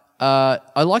 But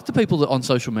I like the people that on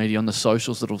social media, on the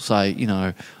socials, that'll say, you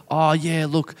know, oh, yeah,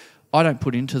 look, I don't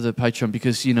put into the Patreon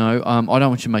because, you know, I don't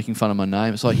want you making fun of my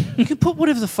name. It's like, you can put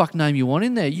whatever the fuck name you want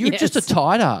in there. You're Yes. just a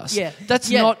tight ass. Yeah. That's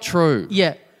Yeah. not true.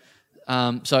 Yeah.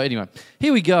 So anyway,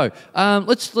 here we go.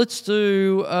 Let's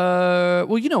do,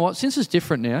 well, you know what? Since it's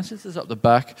different now, since it's up the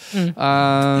back,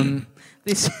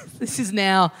 This is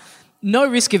now no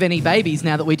risk of any babies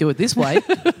now that we do it this way.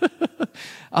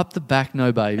 up the back,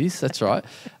 no babies. That's right.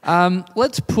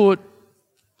 Let's put.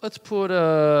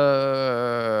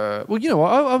 Well, you know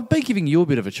what? I've been giving you a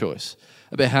bit of a choice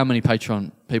about how many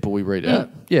Patreon people we read out.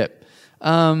 Yeah.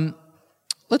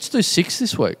 Let's do 6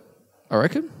 this week. I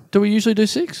reckon. Do we usually do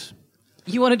 6?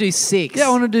 You want to do 6? Yeah, I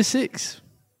want to do 6.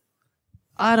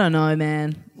 I don't know,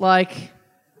 man. Like,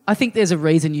 I think there's a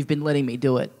reason you've been letting me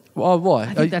do it. Well, why?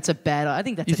 I think that's a bad. I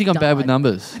think that's. You a think I'm dumb bad with idea.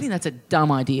 numbers? I think that's a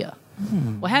dumb idea.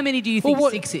 Well, how many do you think Well,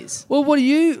 what- 6 is? Well, what do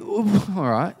you? All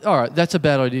right. That's a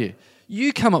bad idea.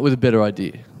 You come up with a better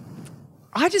idea.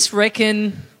 I just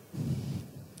reckon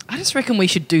we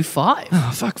should do 5.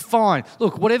 Oh, fuck, fine.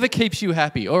 Look, whatever keeps you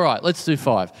happy. All right, let's do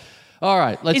 5. All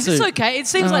right, let's Is do... this okay? It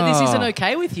seems like this Oh. isn't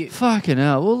okay with you. Fucking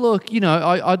hell. Well, look, you know,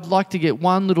 I'd like to get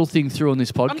one little thing through on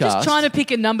this podcast. I'm just trying to pick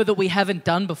a number that we haven't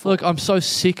done before. Look, I'm so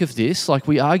sick of this. Like,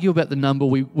 we argue about the number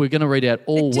we're going to read out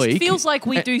all it just week. feels like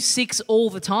we do 6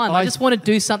 all the time. I just want to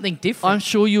do something different. I'm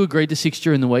sure you agreed to 6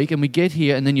 during the week, and we get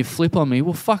here, and then you flip on me.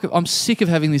 Well, fuck it. I'm sick of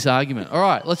having this argument. All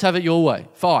right, let's have it your way.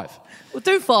 5. We'll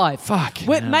do 5. Fuck.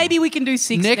 Maybe we can do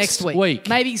 6 next week.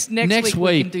 Maybe next week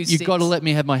we can do 6. You've got to let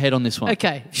me have my head on this one.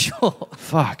 Okay, sure.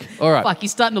 Fuck. All right. Fuck, you're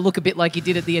starting to look a bit like you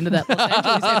did at the end of that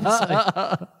Los Angeles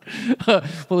episode.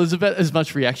 Well, there's about as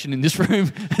much reaction in this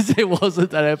room as there was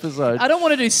at that episode. I don't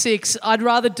want to do 6. I'd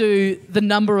rather do the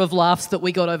number of laughs that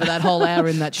we got over that whole hour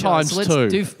in that show. Times so let's 2.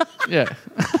 do. Yeah.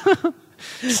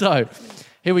 So,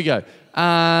 here we go.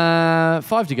 5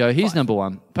 to go. Here's number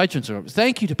 1. Patreon subscriber.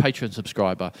 Thank you to Patreon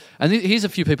subscriber. And here's a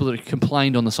few people that have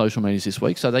complained on the social medias this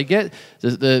week. So they get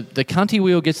the cunty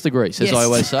wheel gets the grease, as Yes. I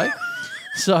always say.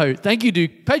 So thank you to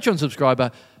Patreon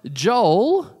subscriber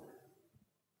Joel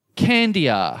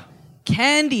Candia.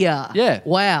 Candia. Yeah.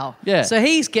 Wow. Yeah. So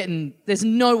he's getting. There's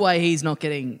no way he's not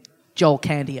getting Joel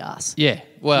Candy ass. Yeah.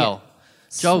 Well,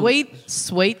 Joel,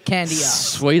 Sweet candy ass.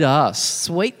 sweet ass.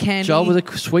 Sweet candy. Joel with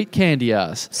a sweet candy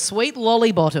ass. Sweet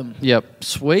lolly bottom. Yep.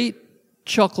 Sweet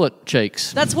chocolate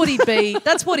cheeks. That's what he'd be.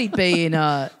 That's what he'd be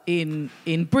in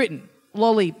Britain.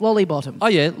 Lolly bottom. Oh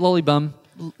yeah, lolly bum.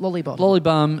 Lolly bottom. Lolly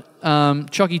bum.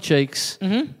 Chocky cheeks.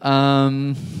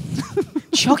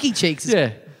 Chocky cheeks is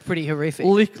Yeah. pretty horrific.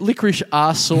 Licorice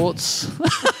arse sorts.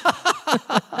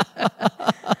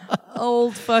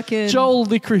 Old fucking. Joel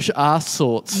licorice arse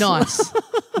sorts. Nice.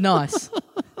 Nice.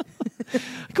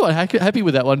 Quite happy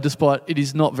with that one, despite it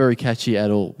is not very catchy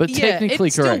at all. But technically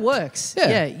it correct. still works.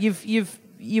 Yeah.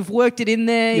 You've worked it in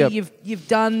there. Yep. You've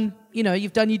done your due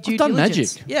I've done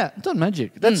diligence. magic. Yeah. I've done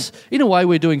magic. That's in a way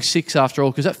we're doing 6 after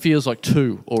all because that feels like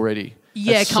 2 already.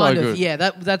 Yeah, That's kind so of. good. Yeah,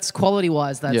 that's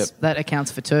quality-wise. That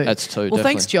accounts for 2. That's 2. Well, definitely.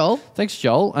 thanks, Joel. Thanks,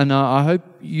 Joel. And I hope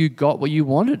you got what you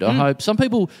wanted. I hope some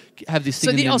people have this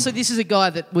thing. So this is a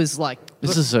guy that was like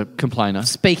this is a complainer.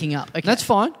 speaking up. Okay. That's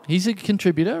fine. He's a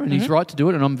contributor and he's right to do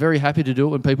it. And I'm very happy to do it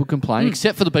when people complain,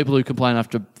 except for the people who complain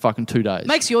after fucking 2 days.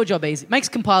 Makes your job easy. Makes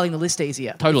compiling the list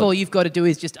easier. Totally. All you've got to do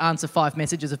is just answer 5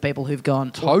 messages of people who've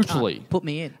gone, Totally. "Can't put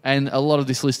me in." And a lot of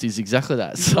this list is exactly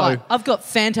that. So Right. I've got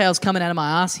fantails coming out of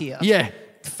my ass here. yeah.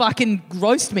 Fucking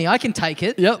roast me. I can take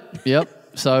it. Yep.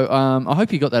 So I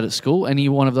hope you got that at school. Any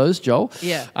one of those, Joel?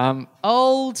 Yeah. Um,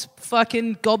 Old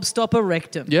fucking gobstopper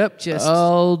rectum. Yep. Just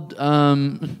Old.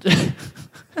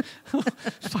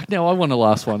 Fuck. Now I want the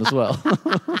last one as well.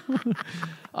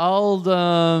 Old.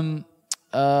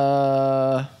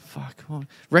 Fuck.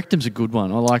 Rectum's a good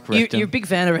one. I like rectum. you're a big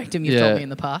fan of rectum. You've told me in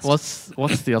the past.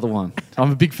 What's the other one?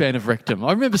 I'm a big fan of rectum.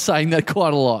 I remember saying that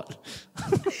quite a lot.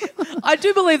 I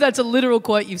do believe that's a literal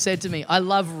quote you've said to me. I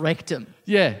love rectum.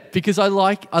 Yeah, because I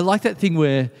like that thing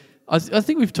where I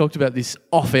think we've talked about this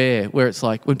off air, where it's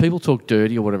like when people talk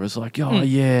dirty or whatever, it's like, oh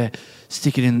yeah,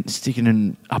 stick it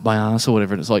in up my ass or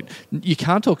whatever. And it's like you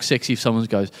can't talk sexy if someone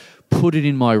goes, put it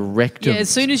in my rectum. Yeah, as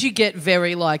soon as you get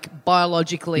very like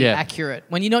biologically Yeah. accurate,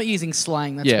 when you're not using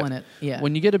slang, that's when it. Yeah.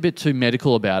 When you get a bit too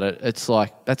medical about it, it's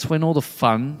like that's when all the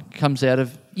fun comes out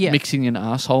of mixing an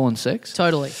asshole and sex.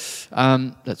 Totally.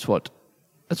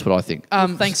 That's what I think.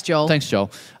 Thanks, Joel. Thanks, Joel.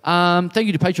 Thank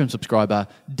you to Patreon subscriber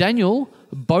Daniel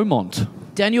Beaumont.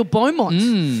 Daniel Beaumont.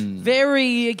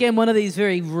 Very, again, one of these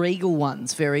very regal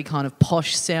ones, very kind of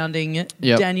posh sounding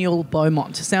Daniel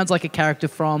Beaumont. Sounds like a character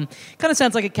from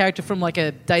like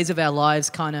a Days of Our Lives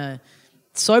kind of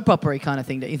soap opera kind of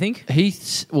thing, don't you think?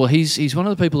 He's one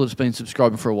of the people that's been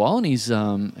subscribing for a while, and he's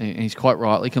quite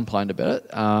rightly complained about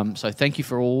it. So thank you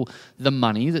for all the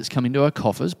money that's come into our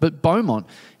coffers. But Beaumont,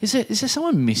 is there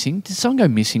someone missing? Did someone go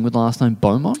missing with the last name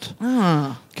Beaumont?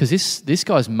 Because this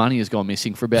guy's money has gone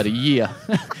missing for about a year,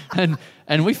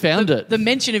 and we found it. The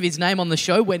mention of his name on the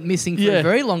show went missing for a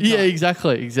very long time. Yeah,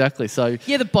 exactly. So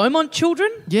the Beaumont children.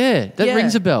 Yeah, that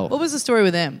rings a bell. What was the story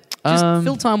with them? Just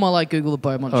fill time while I Google the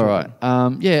Beaumont All children.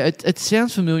 right. It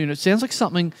sounds familiar. It sounds like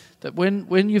something that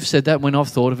when you've said that, when I've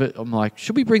thought of it, I'm like,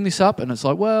 should we bring this up? And it's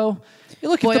like, well,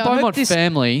 look, Boy, if the Beaumont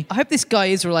family... I hope this guy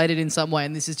is related in some way,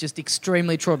 and this is just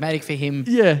extremely traumatic for him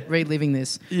reliving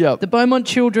this. Yep. The Beaumont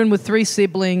children were 3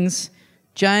 siblings,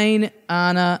 Jane,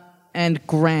 Anna, and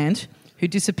Grant, who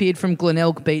disappeared from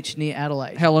Glenelg Beach near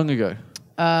Adelaide. How long ago?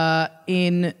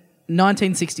 In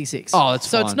 1966. Oh, that's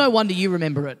so fine. it's no wonder you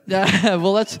remember it. Yeah,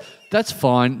 well, that's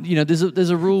fine. You know, there's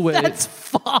a rule where... That's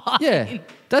fine. Yeah,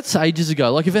 that's ages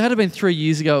ago. Like, if it had been 3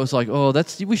 years ago, it was like, oh,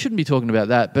 we shouldn't be talking about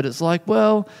that. But it's like,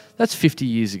 well, that's 50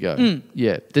 years ago.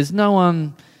 Yeah, there's no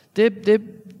one...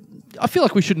 I feel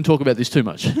like we shouldn't talk about this too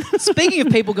much. Speaking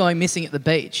of people going missing at the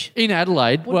beach... In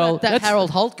Adelaide, what about that Harold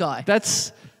Holt guy?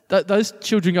 Those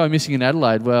children going missing in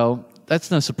Adelaide, well... That's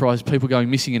no surprise, people going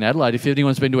missing in Adelaide. If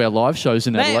anyone's been to our live shows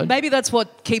in Adelaide. Maybe that's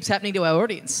what keeps happening to our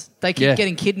audience. They keep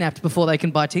getting kidnapped before they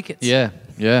can buy tickets. Yeah.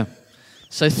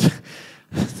 So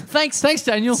thanks,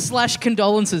 Daniel. /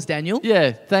 condolences, Daniel.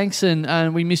 Yeah, thanks,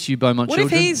 and we miss you, Beaumont what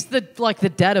children. If he's the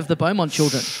dad of the Beaumont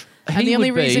children? And the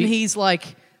only reason he's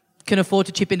like can afford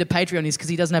to chip into Patreon is because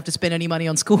he doesn't have to spend any money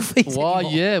on school fees anymore.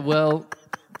 Yeah, well,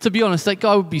 to be honest, that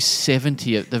guy would be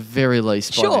 70 at the very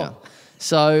least by now.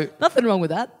 So nothing wrong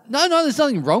with that. No, there's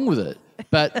nothing wrong with it.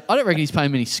 But I don't reckon he's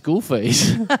paying many school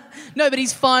fees. No, but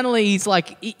he's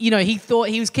like, you know, he thought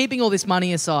he was keeping all this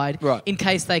money aside in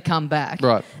case they come back.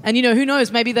 Right. And, you know, who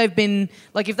knows, maybe they've been,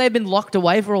 like if they've been locked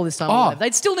away for all this time,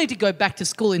 they'd still need to go back to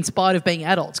school in spite of being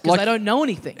adults because they don't know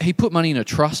anything. He put money in a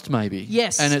trust maybe.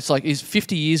 Yes. And it's like,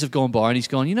 50 years have gone by and he's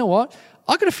gone, you know what?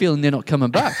 I got a feeling they're not coming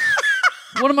back.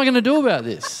 What am I going to do about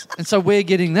this? And so we're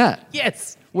getting that.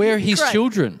 Yes. We're his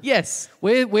children. Yes.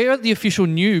 We're the official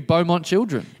new Beaumont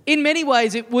children. In many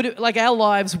ways, it would our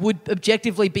lives would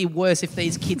objectively be worse if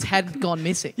these kids hadn't gone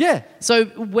missing. Yeah. So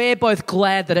we're both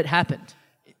glad that it happened.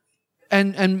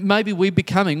 And maybe we're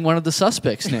becoming one of the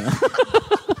suspects now.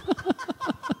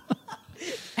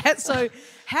 So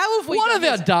how have we? One of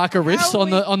our darker riffs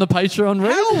on the Patreon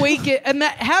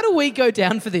read. How do we go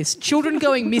down for this? Children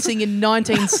going missing in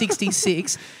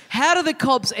 1966. How do the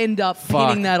cops end up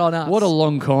pinning that on us? What a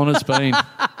long con it's been.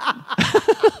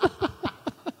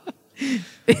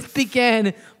 It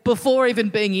began before even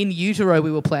being in utero.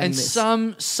 We were planning this.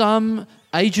 And some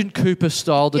Agent Cooper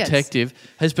style detective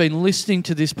has been listening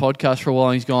to this podcast for a while.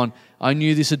 And he's gone, I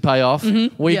knew this would pay off.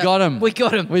 Mm-hmm. We got him. We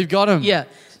got him. We've got him. Yeah.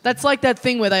 That's like that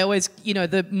thing where they always, you know,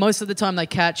 most of the time they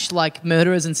catch like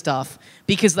murderers and stuff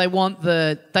because they want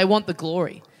the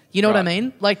glory. You know what I Right.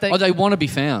 mean? Like they want to be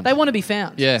found. They want to be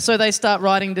found. Yeah. So they start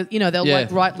writing to, they'll Yeah.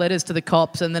 like write letters to the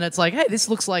cops, and then it's like, hey, this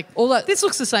looks like All that- this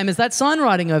looks the same as that sign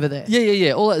writing over there.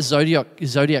 Yeah. All that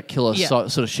Zodiac killer Yeah.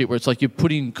 sort of shit where it's like you're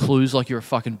putting clues like you're a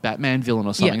fucking Batman villain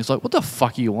or something. Yeah. It's like, what the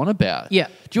fuck are you on about? Yeah.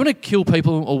 Do you want to kill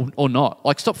people or not?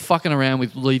 Like, stop fucking around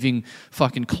with leaving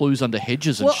fucking clues under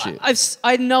hedges and Well, shit.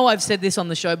 I know I've said this on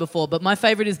the show before, but my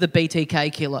favourite is the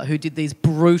BTK killer who did these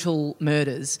brutal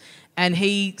murders. And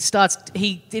it's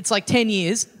like 10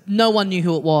 years, no one knew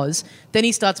who it was. Then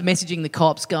he starts messaging the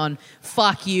cops going,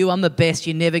 fuck you, I'm the best,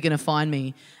 you're never going to find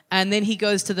me. And then he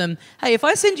goes to them, hey, if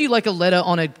I send you like a letter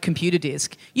on a computer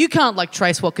disk, you can't like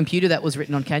trace what computer that was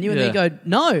written on, can you? And Yeah. they go,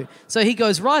 no. So he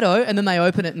goes, righto, and then they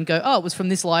open it and go, oh, it was from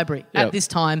this library Yep. at this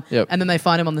time. Yep. And then they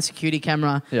find him on the security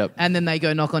camera. Yep. And then they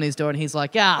go knock on his door and he's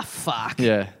like, fuck.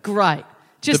 Yeah. Great.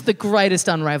 Just the greatest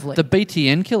unravelling. The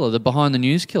BTN killer, the behind the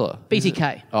news killer.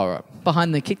 BTK. Oh, right.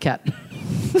 Behind the Kit Kat.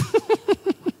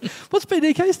 What's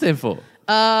BDK stand for?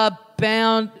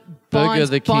 Burger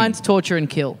the King. binds, torture, and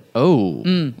kill. Oh,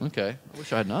 okay. I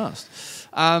wish I hadn't asked.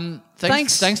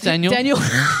 Thanks, Daniel. Daniel.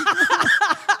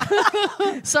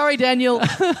 Sorry, Daniel.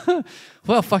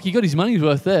 Well, fuck, he got his money's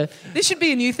worth there. This should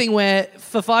be a new thing where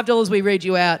for $5 we read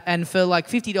you out, and for like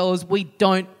 $50 we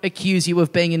don't accuse you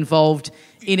of being involved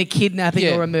in a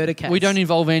kidnapping or a murder case. We don't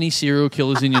involve any serial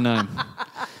killers in your name.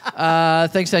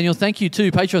 Thanks, Daniel. Thank you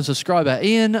to Patreon subscriber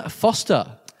Ian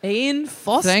Foster. Ian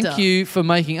Foster. Thank you for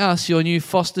making us your new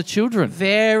foster children.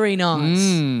 Very nice.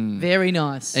 Very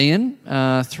nice. Ian,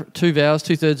 2 vowels,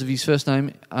 2/3 of his first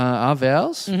name are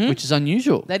vowels, which is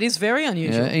unusual. That is very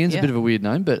unusual. Yeah, Ian's a bit of a weird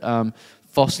name, but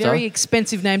Foster. Very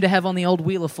expensive name to have on the old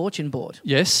Wheel of Fortune board.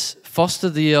 Yes, Foster,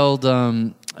 the old.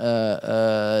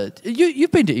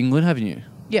 You've been to England, haven't you?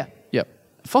 Yeah. Yep.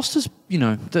 Foster's,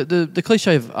 the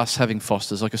cliche of us having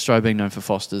Fosters, like Australia being known for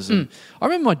Fosters. And I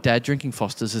remember my dad drinking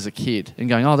Fosters as a kid and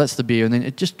going, oh, that's the beer. And then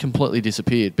it just completely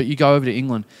disappeared. But you go over to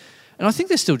England, and I think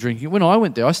they're still drinking it. When I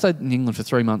went there, I stayed in England for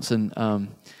 3 months, and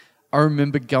I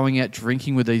remember going out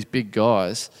drinking with these big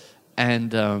guys,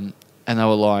 and they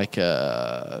were like,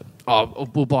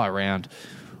 we'll buy a round.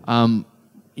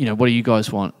 What do you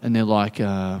guys want? And they're like,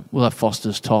 we'll have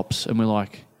Foster's tops. And we're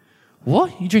like,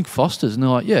 what? You drink Foster's? And they're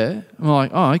like, yeah. And we're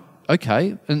like, oh,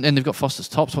 okay. And they've got Foster's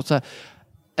tops. What's that?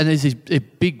 And there's these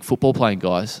big football playing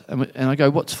guys. And I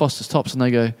go, what's Foster's tops? And they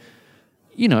go,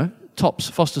 tops,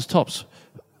 Foster's tops,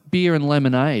 beer and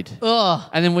lemonade. Oh.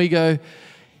 And then we go,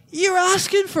 you're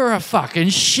asking for a fucking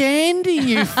shandy,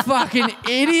 you fucking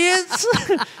idiots.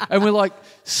 And we're like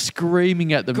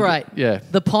screaming at them. Great. Yeah.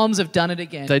 The Poms have done it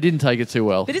again. They didn't take it too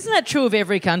well. But isn't that true of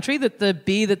every country, that the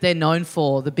beer that they're known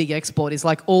for, the big export, is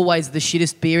like always the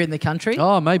shittest beer in the country?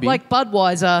 Oh, maybe. Like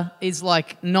Budweiser is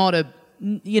like not a,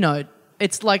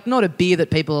 it's like not a beer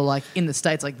that people are like in the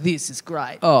States like, this is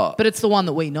great. Oh. But it's the one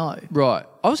that we know. Right.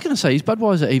 I was going to say, is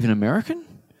Budweiser even American?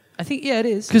 I think, yeah, it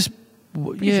is. Because,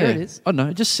 sure it is. I don't know.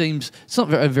 It just seems, it's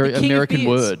not a very The king of American beers.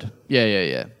 word.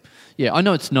 Yeah. Yeah, I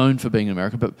know it's known for being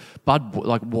American, but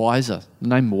Weiser, the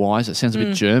name Weiser sounds a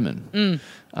bit German.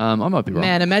 I might be wrong.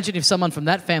 Man, imagine if someone from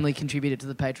that family contributed to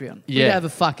the Patreon. Yeah. We'd have a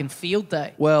fucking field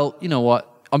day. Well, you know what?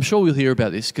 I'm sure we'll hear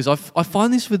about this because I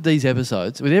find this with these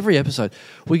episodes, with every episode,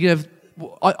 we can have.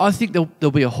 I think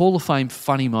there'll be a Hall of Fame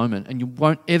funny moment, and you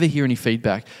won't ever hear any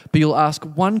feedback. But you'll ask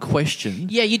one question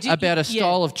about a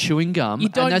style of chewing gum,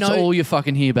 and that's all you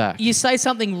fucking hear back. You say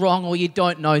something wrong or you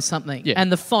don't know something, Yeah.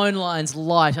 and the phone lines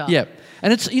light up. Yeah,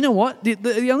 and it's, you know what?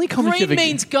 The only comment Green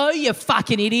means go, you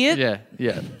fucking idiot.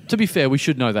 Yeah. To be fair, we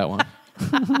should know that one.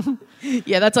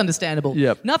 Yeah, that's understandable.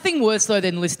 Yep. Nothing worse, though,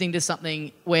 than listening to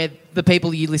something where the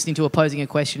people you're listening to are posing a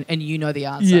question and you know the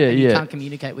answer and you can't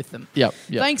communicate with them. Yep.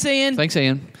 Thanks, Ian. Thanks,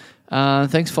 Ian.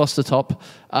 Thanks, Foster Top.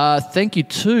 Thank you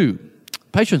to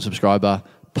Patreon subscriber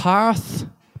Path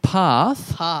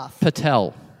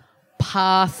Patel.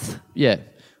 Path Yeah.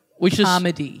 Which is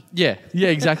comedy. Yeah,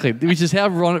 exactly. Which is how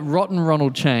Rotten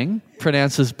Ronald Chang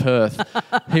pronounces Perth.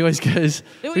 He always goes.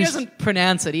 He doesn't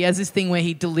pronounce it. He has this thing where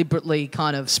he deliberately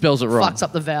kind of spells it wrong. Fucks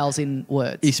up the vowels in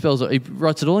words. He spells it. He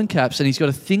writes it all in caps, and he's got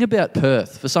a thing about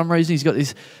Perth. For some reason, he's got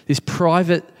this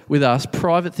private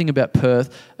thing about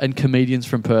Perth and comedians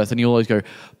from Perth, and he always go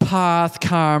Path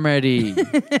comedy.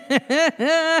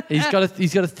 He's got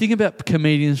a thing about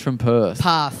comedians from Perth.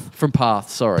 From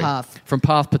Path. From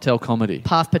Path Patel comedy.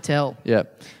 Path Patel. Yeah.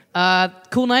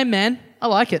 Cool name, man. I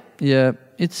like it. Yeah.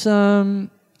 It's I mean,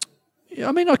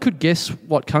 I could guess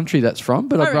what country that's from,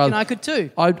 but I could too.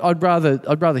 I'd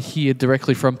rather hear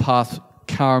directly from Path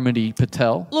Comedy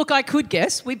Patel. Look, I could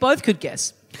guess. We both could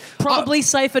guess. Probably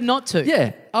safer not to.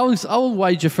 Yeah, I will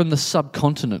wager from the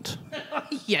subcontinent.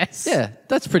 Yes. Yeah,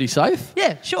 that's pretty safe.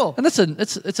 Yeah, sure. And it's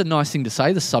a nice thing to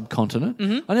say, the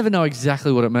subcontinent. I never know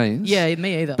exactly what it means. Yeah,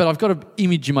 me either. But I've got an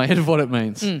image in my head of what it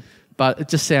means. But it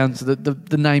just sounds,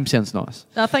 the name sounds nice.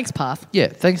 Thanks, Parth. Yeah,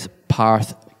 thanks,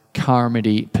 Parth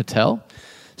Carmody Patel.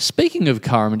 Speaking of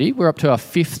Carmody, we're up to our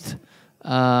 5th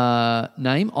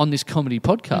name on this comedy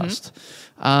podcast.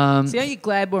 See, aren't you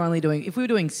glad we're only doing? If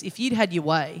you'd had your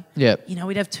way, Yeah.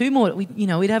 we'd have 2 more.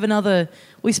 We'd have another.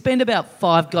 We spend about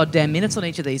 5 goddamn minutes on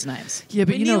each of these names. Yeah,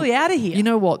 but we're nearly out of here. You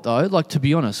know what though? Like, to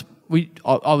be honest,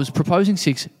 I was proposing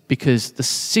 6 because the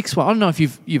 6th one. I don't know if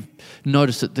you've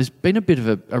noticed that there's been a bit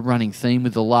of a running theme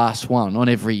with the last one on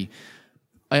every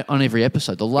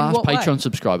episode. The last what way? Patreon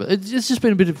subscriber. It's just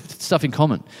been a bit of stuff in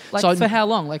common. Like for how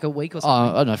long? Like a week or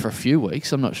something? I don't know, for a few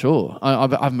weeks. I'm not sure. I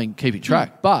haven't been keeping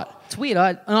track, but. It's weird.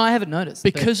 I haven't noticed.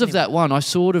 Because but of that one, I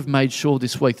sort of made sure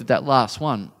this week that last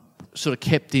one sort of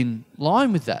kept in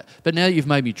line with that. But now you've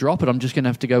made me drop it, I'm just going to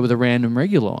have to go with a random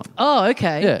regular one. Oh,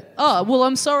 okay. Yeah. Oh, well,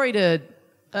 I'm sorry to.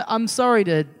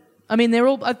 I mean, they're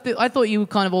all. I thought you were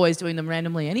kind of always doing them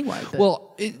randomly anyway. But.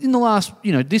 Well, in the last,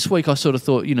 this week I sort of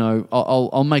thought,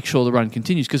 I'll make sure the run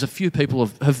continues because a few people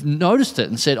have noticed it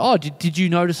and said, oh, did you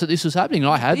notice that this was happening?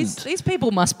 And I hadn't. These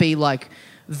people must be like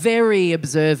very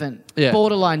observant,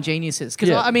 borderline geniuses. Because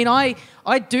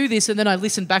I do this and then I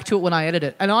listen back to it when I edit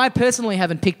it, and I personally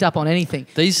haven't picked up on anything.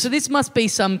 So this must be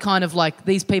some kind of like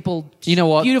these people,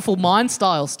 beautiful mind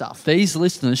style stuff. These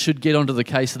listeners should get onto the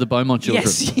case of the Beaumont children.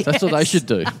 Yes. That's what they should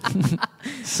do.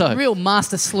 So real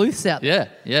master sleuths out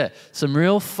there. Yeah. Some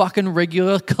real fucking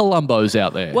regular Columbos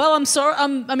out there. Well, I'm sorry.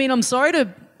 I'm sorry to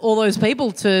all those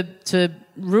people to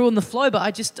ruin the flow, but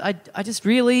I just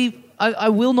really. I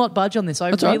will not budge on this. I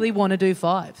really want to do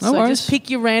 5. No so worries. just pick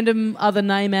your random other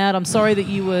name out. I'm sorry that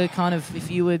you were kind of,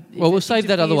 Well, we'll save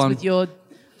that other one. That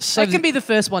can be the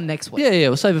first one next week. Yeah,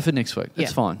 we'll save it for next week.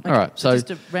 That's fine. Okay. All right, so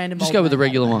just a random just old go with the name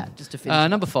regular out of one. that, just to finish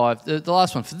Number 5, the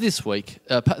last one for this week.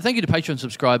 Thank you to Patreon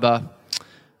subscriber.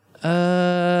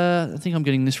 I think I'm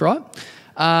getting this right.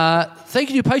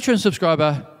 Thank you to Patreon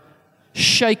subscriber,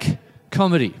 Shake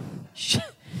Comedy.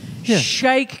 Yeah.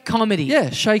 Shake Comedy.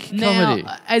 Yeah, Shake Comedy.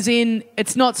 Now, as in,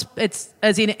 it's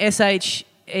as in SHEIK?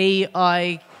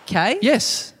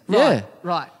 Yes. Right. Yeah.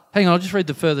 Right. Hang on, I'll just read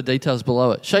the further details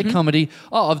below it. Shake Comedy,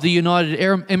 of the United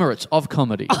Emirates of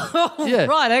Comedy. Yeah.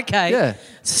 Right, okay. Yeah.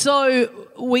 So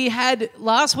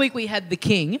last week we had the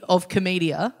king of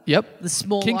Comedia. Yep. The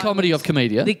small King island, Comedy of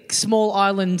Comedia. The small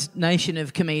island nation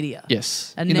of Comedia.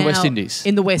 Yes. And in now, the West Indies.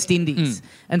 In the West Indies.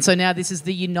 And so now this is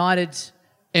the United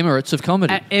Emirates of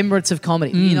Comedy. Emirates of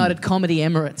Comedy. The United Comedy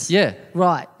Emirates. Yeah.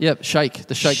 Right. Yep, Shake,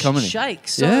 the Shake Comedy. Shake.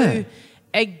 So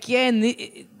again,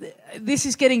 this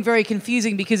is getting very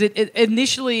confusing because it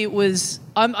initially it was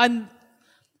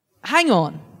hang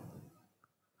on.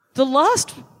 The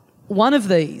last one of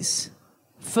these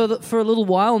for a little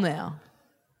while now,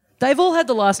 they've all had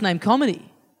the last name Comedy.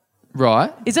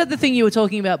 Right. Is that the thing you were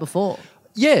talking about before?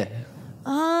 Yeah.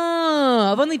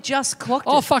 Oh, I've only just clocked it.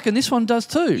 Oh, fucking this one does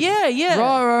too. Yeah.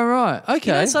 Right.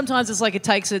 Okay. Sometimes it's like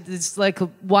it's like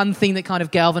one thing that kind of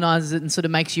galvanizes it and sort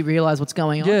of makes you realise what's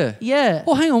going on. Yeah.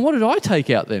 Well, hang on. What did I take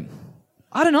out then?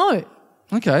 I don't know.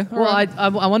 Okay. Well,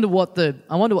 I wonder what the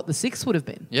 6th would have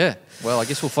been. Yeah. Well, I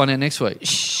guess we'll find out next week.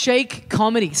 Shake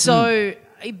Comedy. So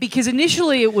because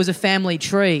initially it was a family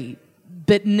tree,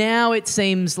 but now it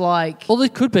seems like... Well,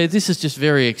 it could be. This is just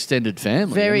very extended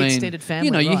family. Extended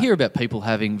family, You right. hear about people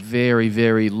having very,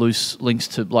 very loose links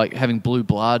to, like, having blue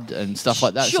blood and stuff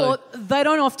like that. Sure, they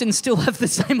don't often still have the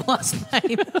same last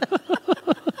name.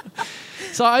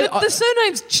 The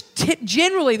surname's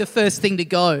generally the first thing to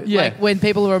go. Yeah. Like when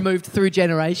people are removed through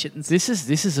generations. This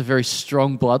is a very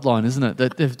strong bloodline, isn't it?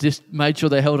 That they've just made sure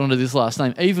they held onto this last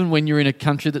name, even when you're in a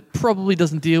country that probably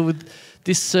doesn't deal with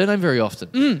this surname very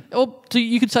often. Or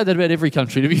you could say that about every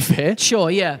country, to be fair. Sure,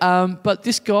 yeah. But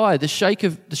this guy, the Shake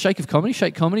of Comedy,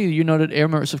 Shake Comedy, the United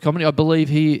Emirates of Comedy, I believe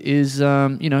he is,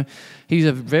 he's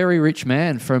a very rich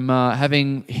man from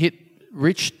having hit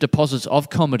rich deposits of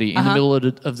comedy in the middle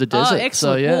of the desert. Oh, excellent.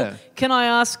 So, yeah. Well, can I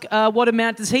ask what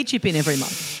amount does he chip in every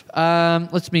month?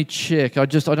 Let me check. I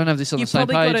don't have this on the same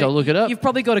page. I'll look it up. You've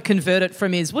probably got to convert it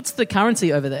from what's the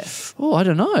currency over there? Oh, I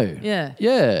don't know. Yeah.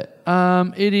 Yeah.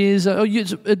 It is.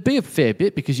 It'd be a fair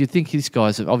bit because you'd think this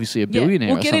guy's obviously a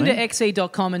billionaire. We'll get or into something.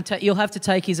 xe.com and you'll have to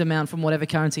take his amount from whatever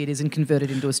currency it is and convert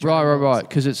it into Australian dollars. Right.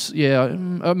 Because it's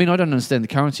I mean, I don't understand the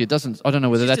currency. It doesn't. I don't know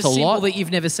whether It's that's a just a symbol lot. that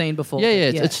you've never seen before.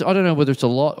 Yeah. It's. I don't know whether it's a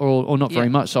lot or not very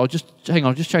much. So I'll just hang on.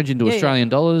 I'll just change into Australian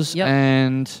dollars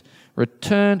and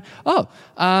return. Oh,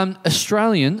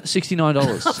 Australian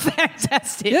 $69.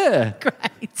 Fantastic. Yeah.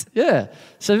 Great. Yeah.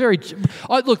 So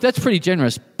look, that's pretty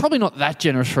generous. Probably not that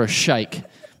generous for a shake.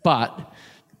 but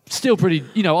still pretty.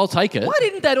 I'll take it. Why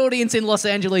didn't that audience in Los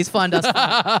Angeles find us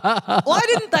funny? Why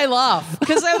didn't they laugh?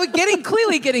 Because they were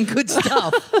clearly getting good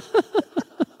stuff.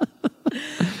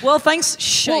 Well, thanks,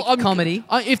 Shake Comedy.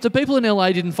 If the people in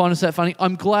LA didn't find us that funny,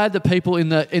 I'm glad that people in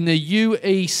the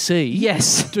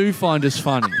UEC do find us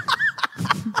funny.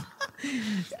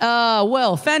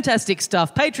 Well, fantastic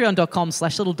stuff.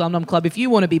 Patreon.com/Little Club if you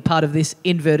want to be part of this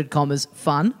inverted commas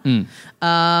fun.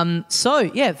 This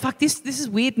is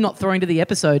weird not throwing to the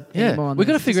episode anymore. Yeah, we've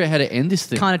got to figure out how to end this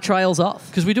thing. Kind of trails off.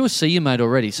 Because we do a See You Mate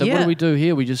already. So what do we do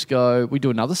here? We just go, we do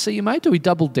another See You Mate? Do we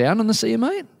double down on the See You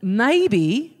Mate?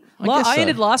 Maybe. I so.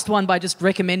 ended last one by just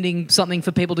recommending something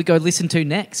for people to go listen to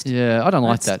next. Yeah, I don't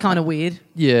like that. That's kind of weird.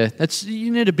 Yeah, you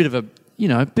need a bit of a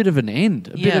bit of an end,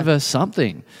 a bit of a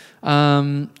something.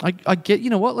 I get.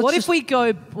 You know what? What if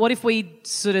we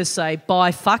sort of say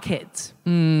bye fuckheads?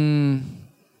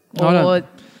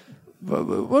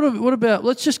 What about?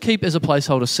 Let's just keep as a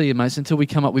placeholder See You Mates until we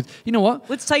come up with. You know what?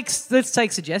 Let's take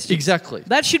suggestions. Exactly.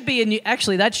 That should be a new.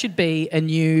 Actually, that should be a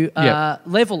new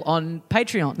level on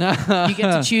Patreon. You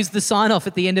get to choose the sign off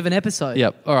at the end of an episode.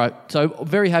 Yep. All right. So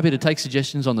very happy to take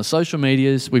suggestions on the social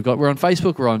medias. We're on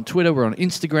Facebook. We're on Twitter. We're on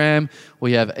Instagram.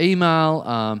 We have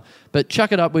email. But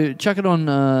chuck it up. Chuck it on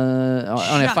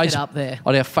our Facebook. Up there.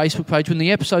 On our Facebook page when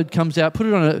the episode comes out. Put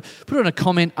it on a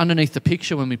comment underneath the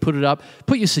picture when we put it up.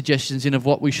 Put your suggestions in of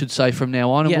what we should say from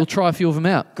now on, and we'll try a few of them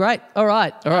out. Great. All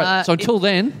right. So until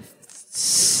then,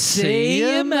 see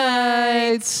you,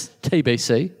 mates.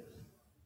 TBC.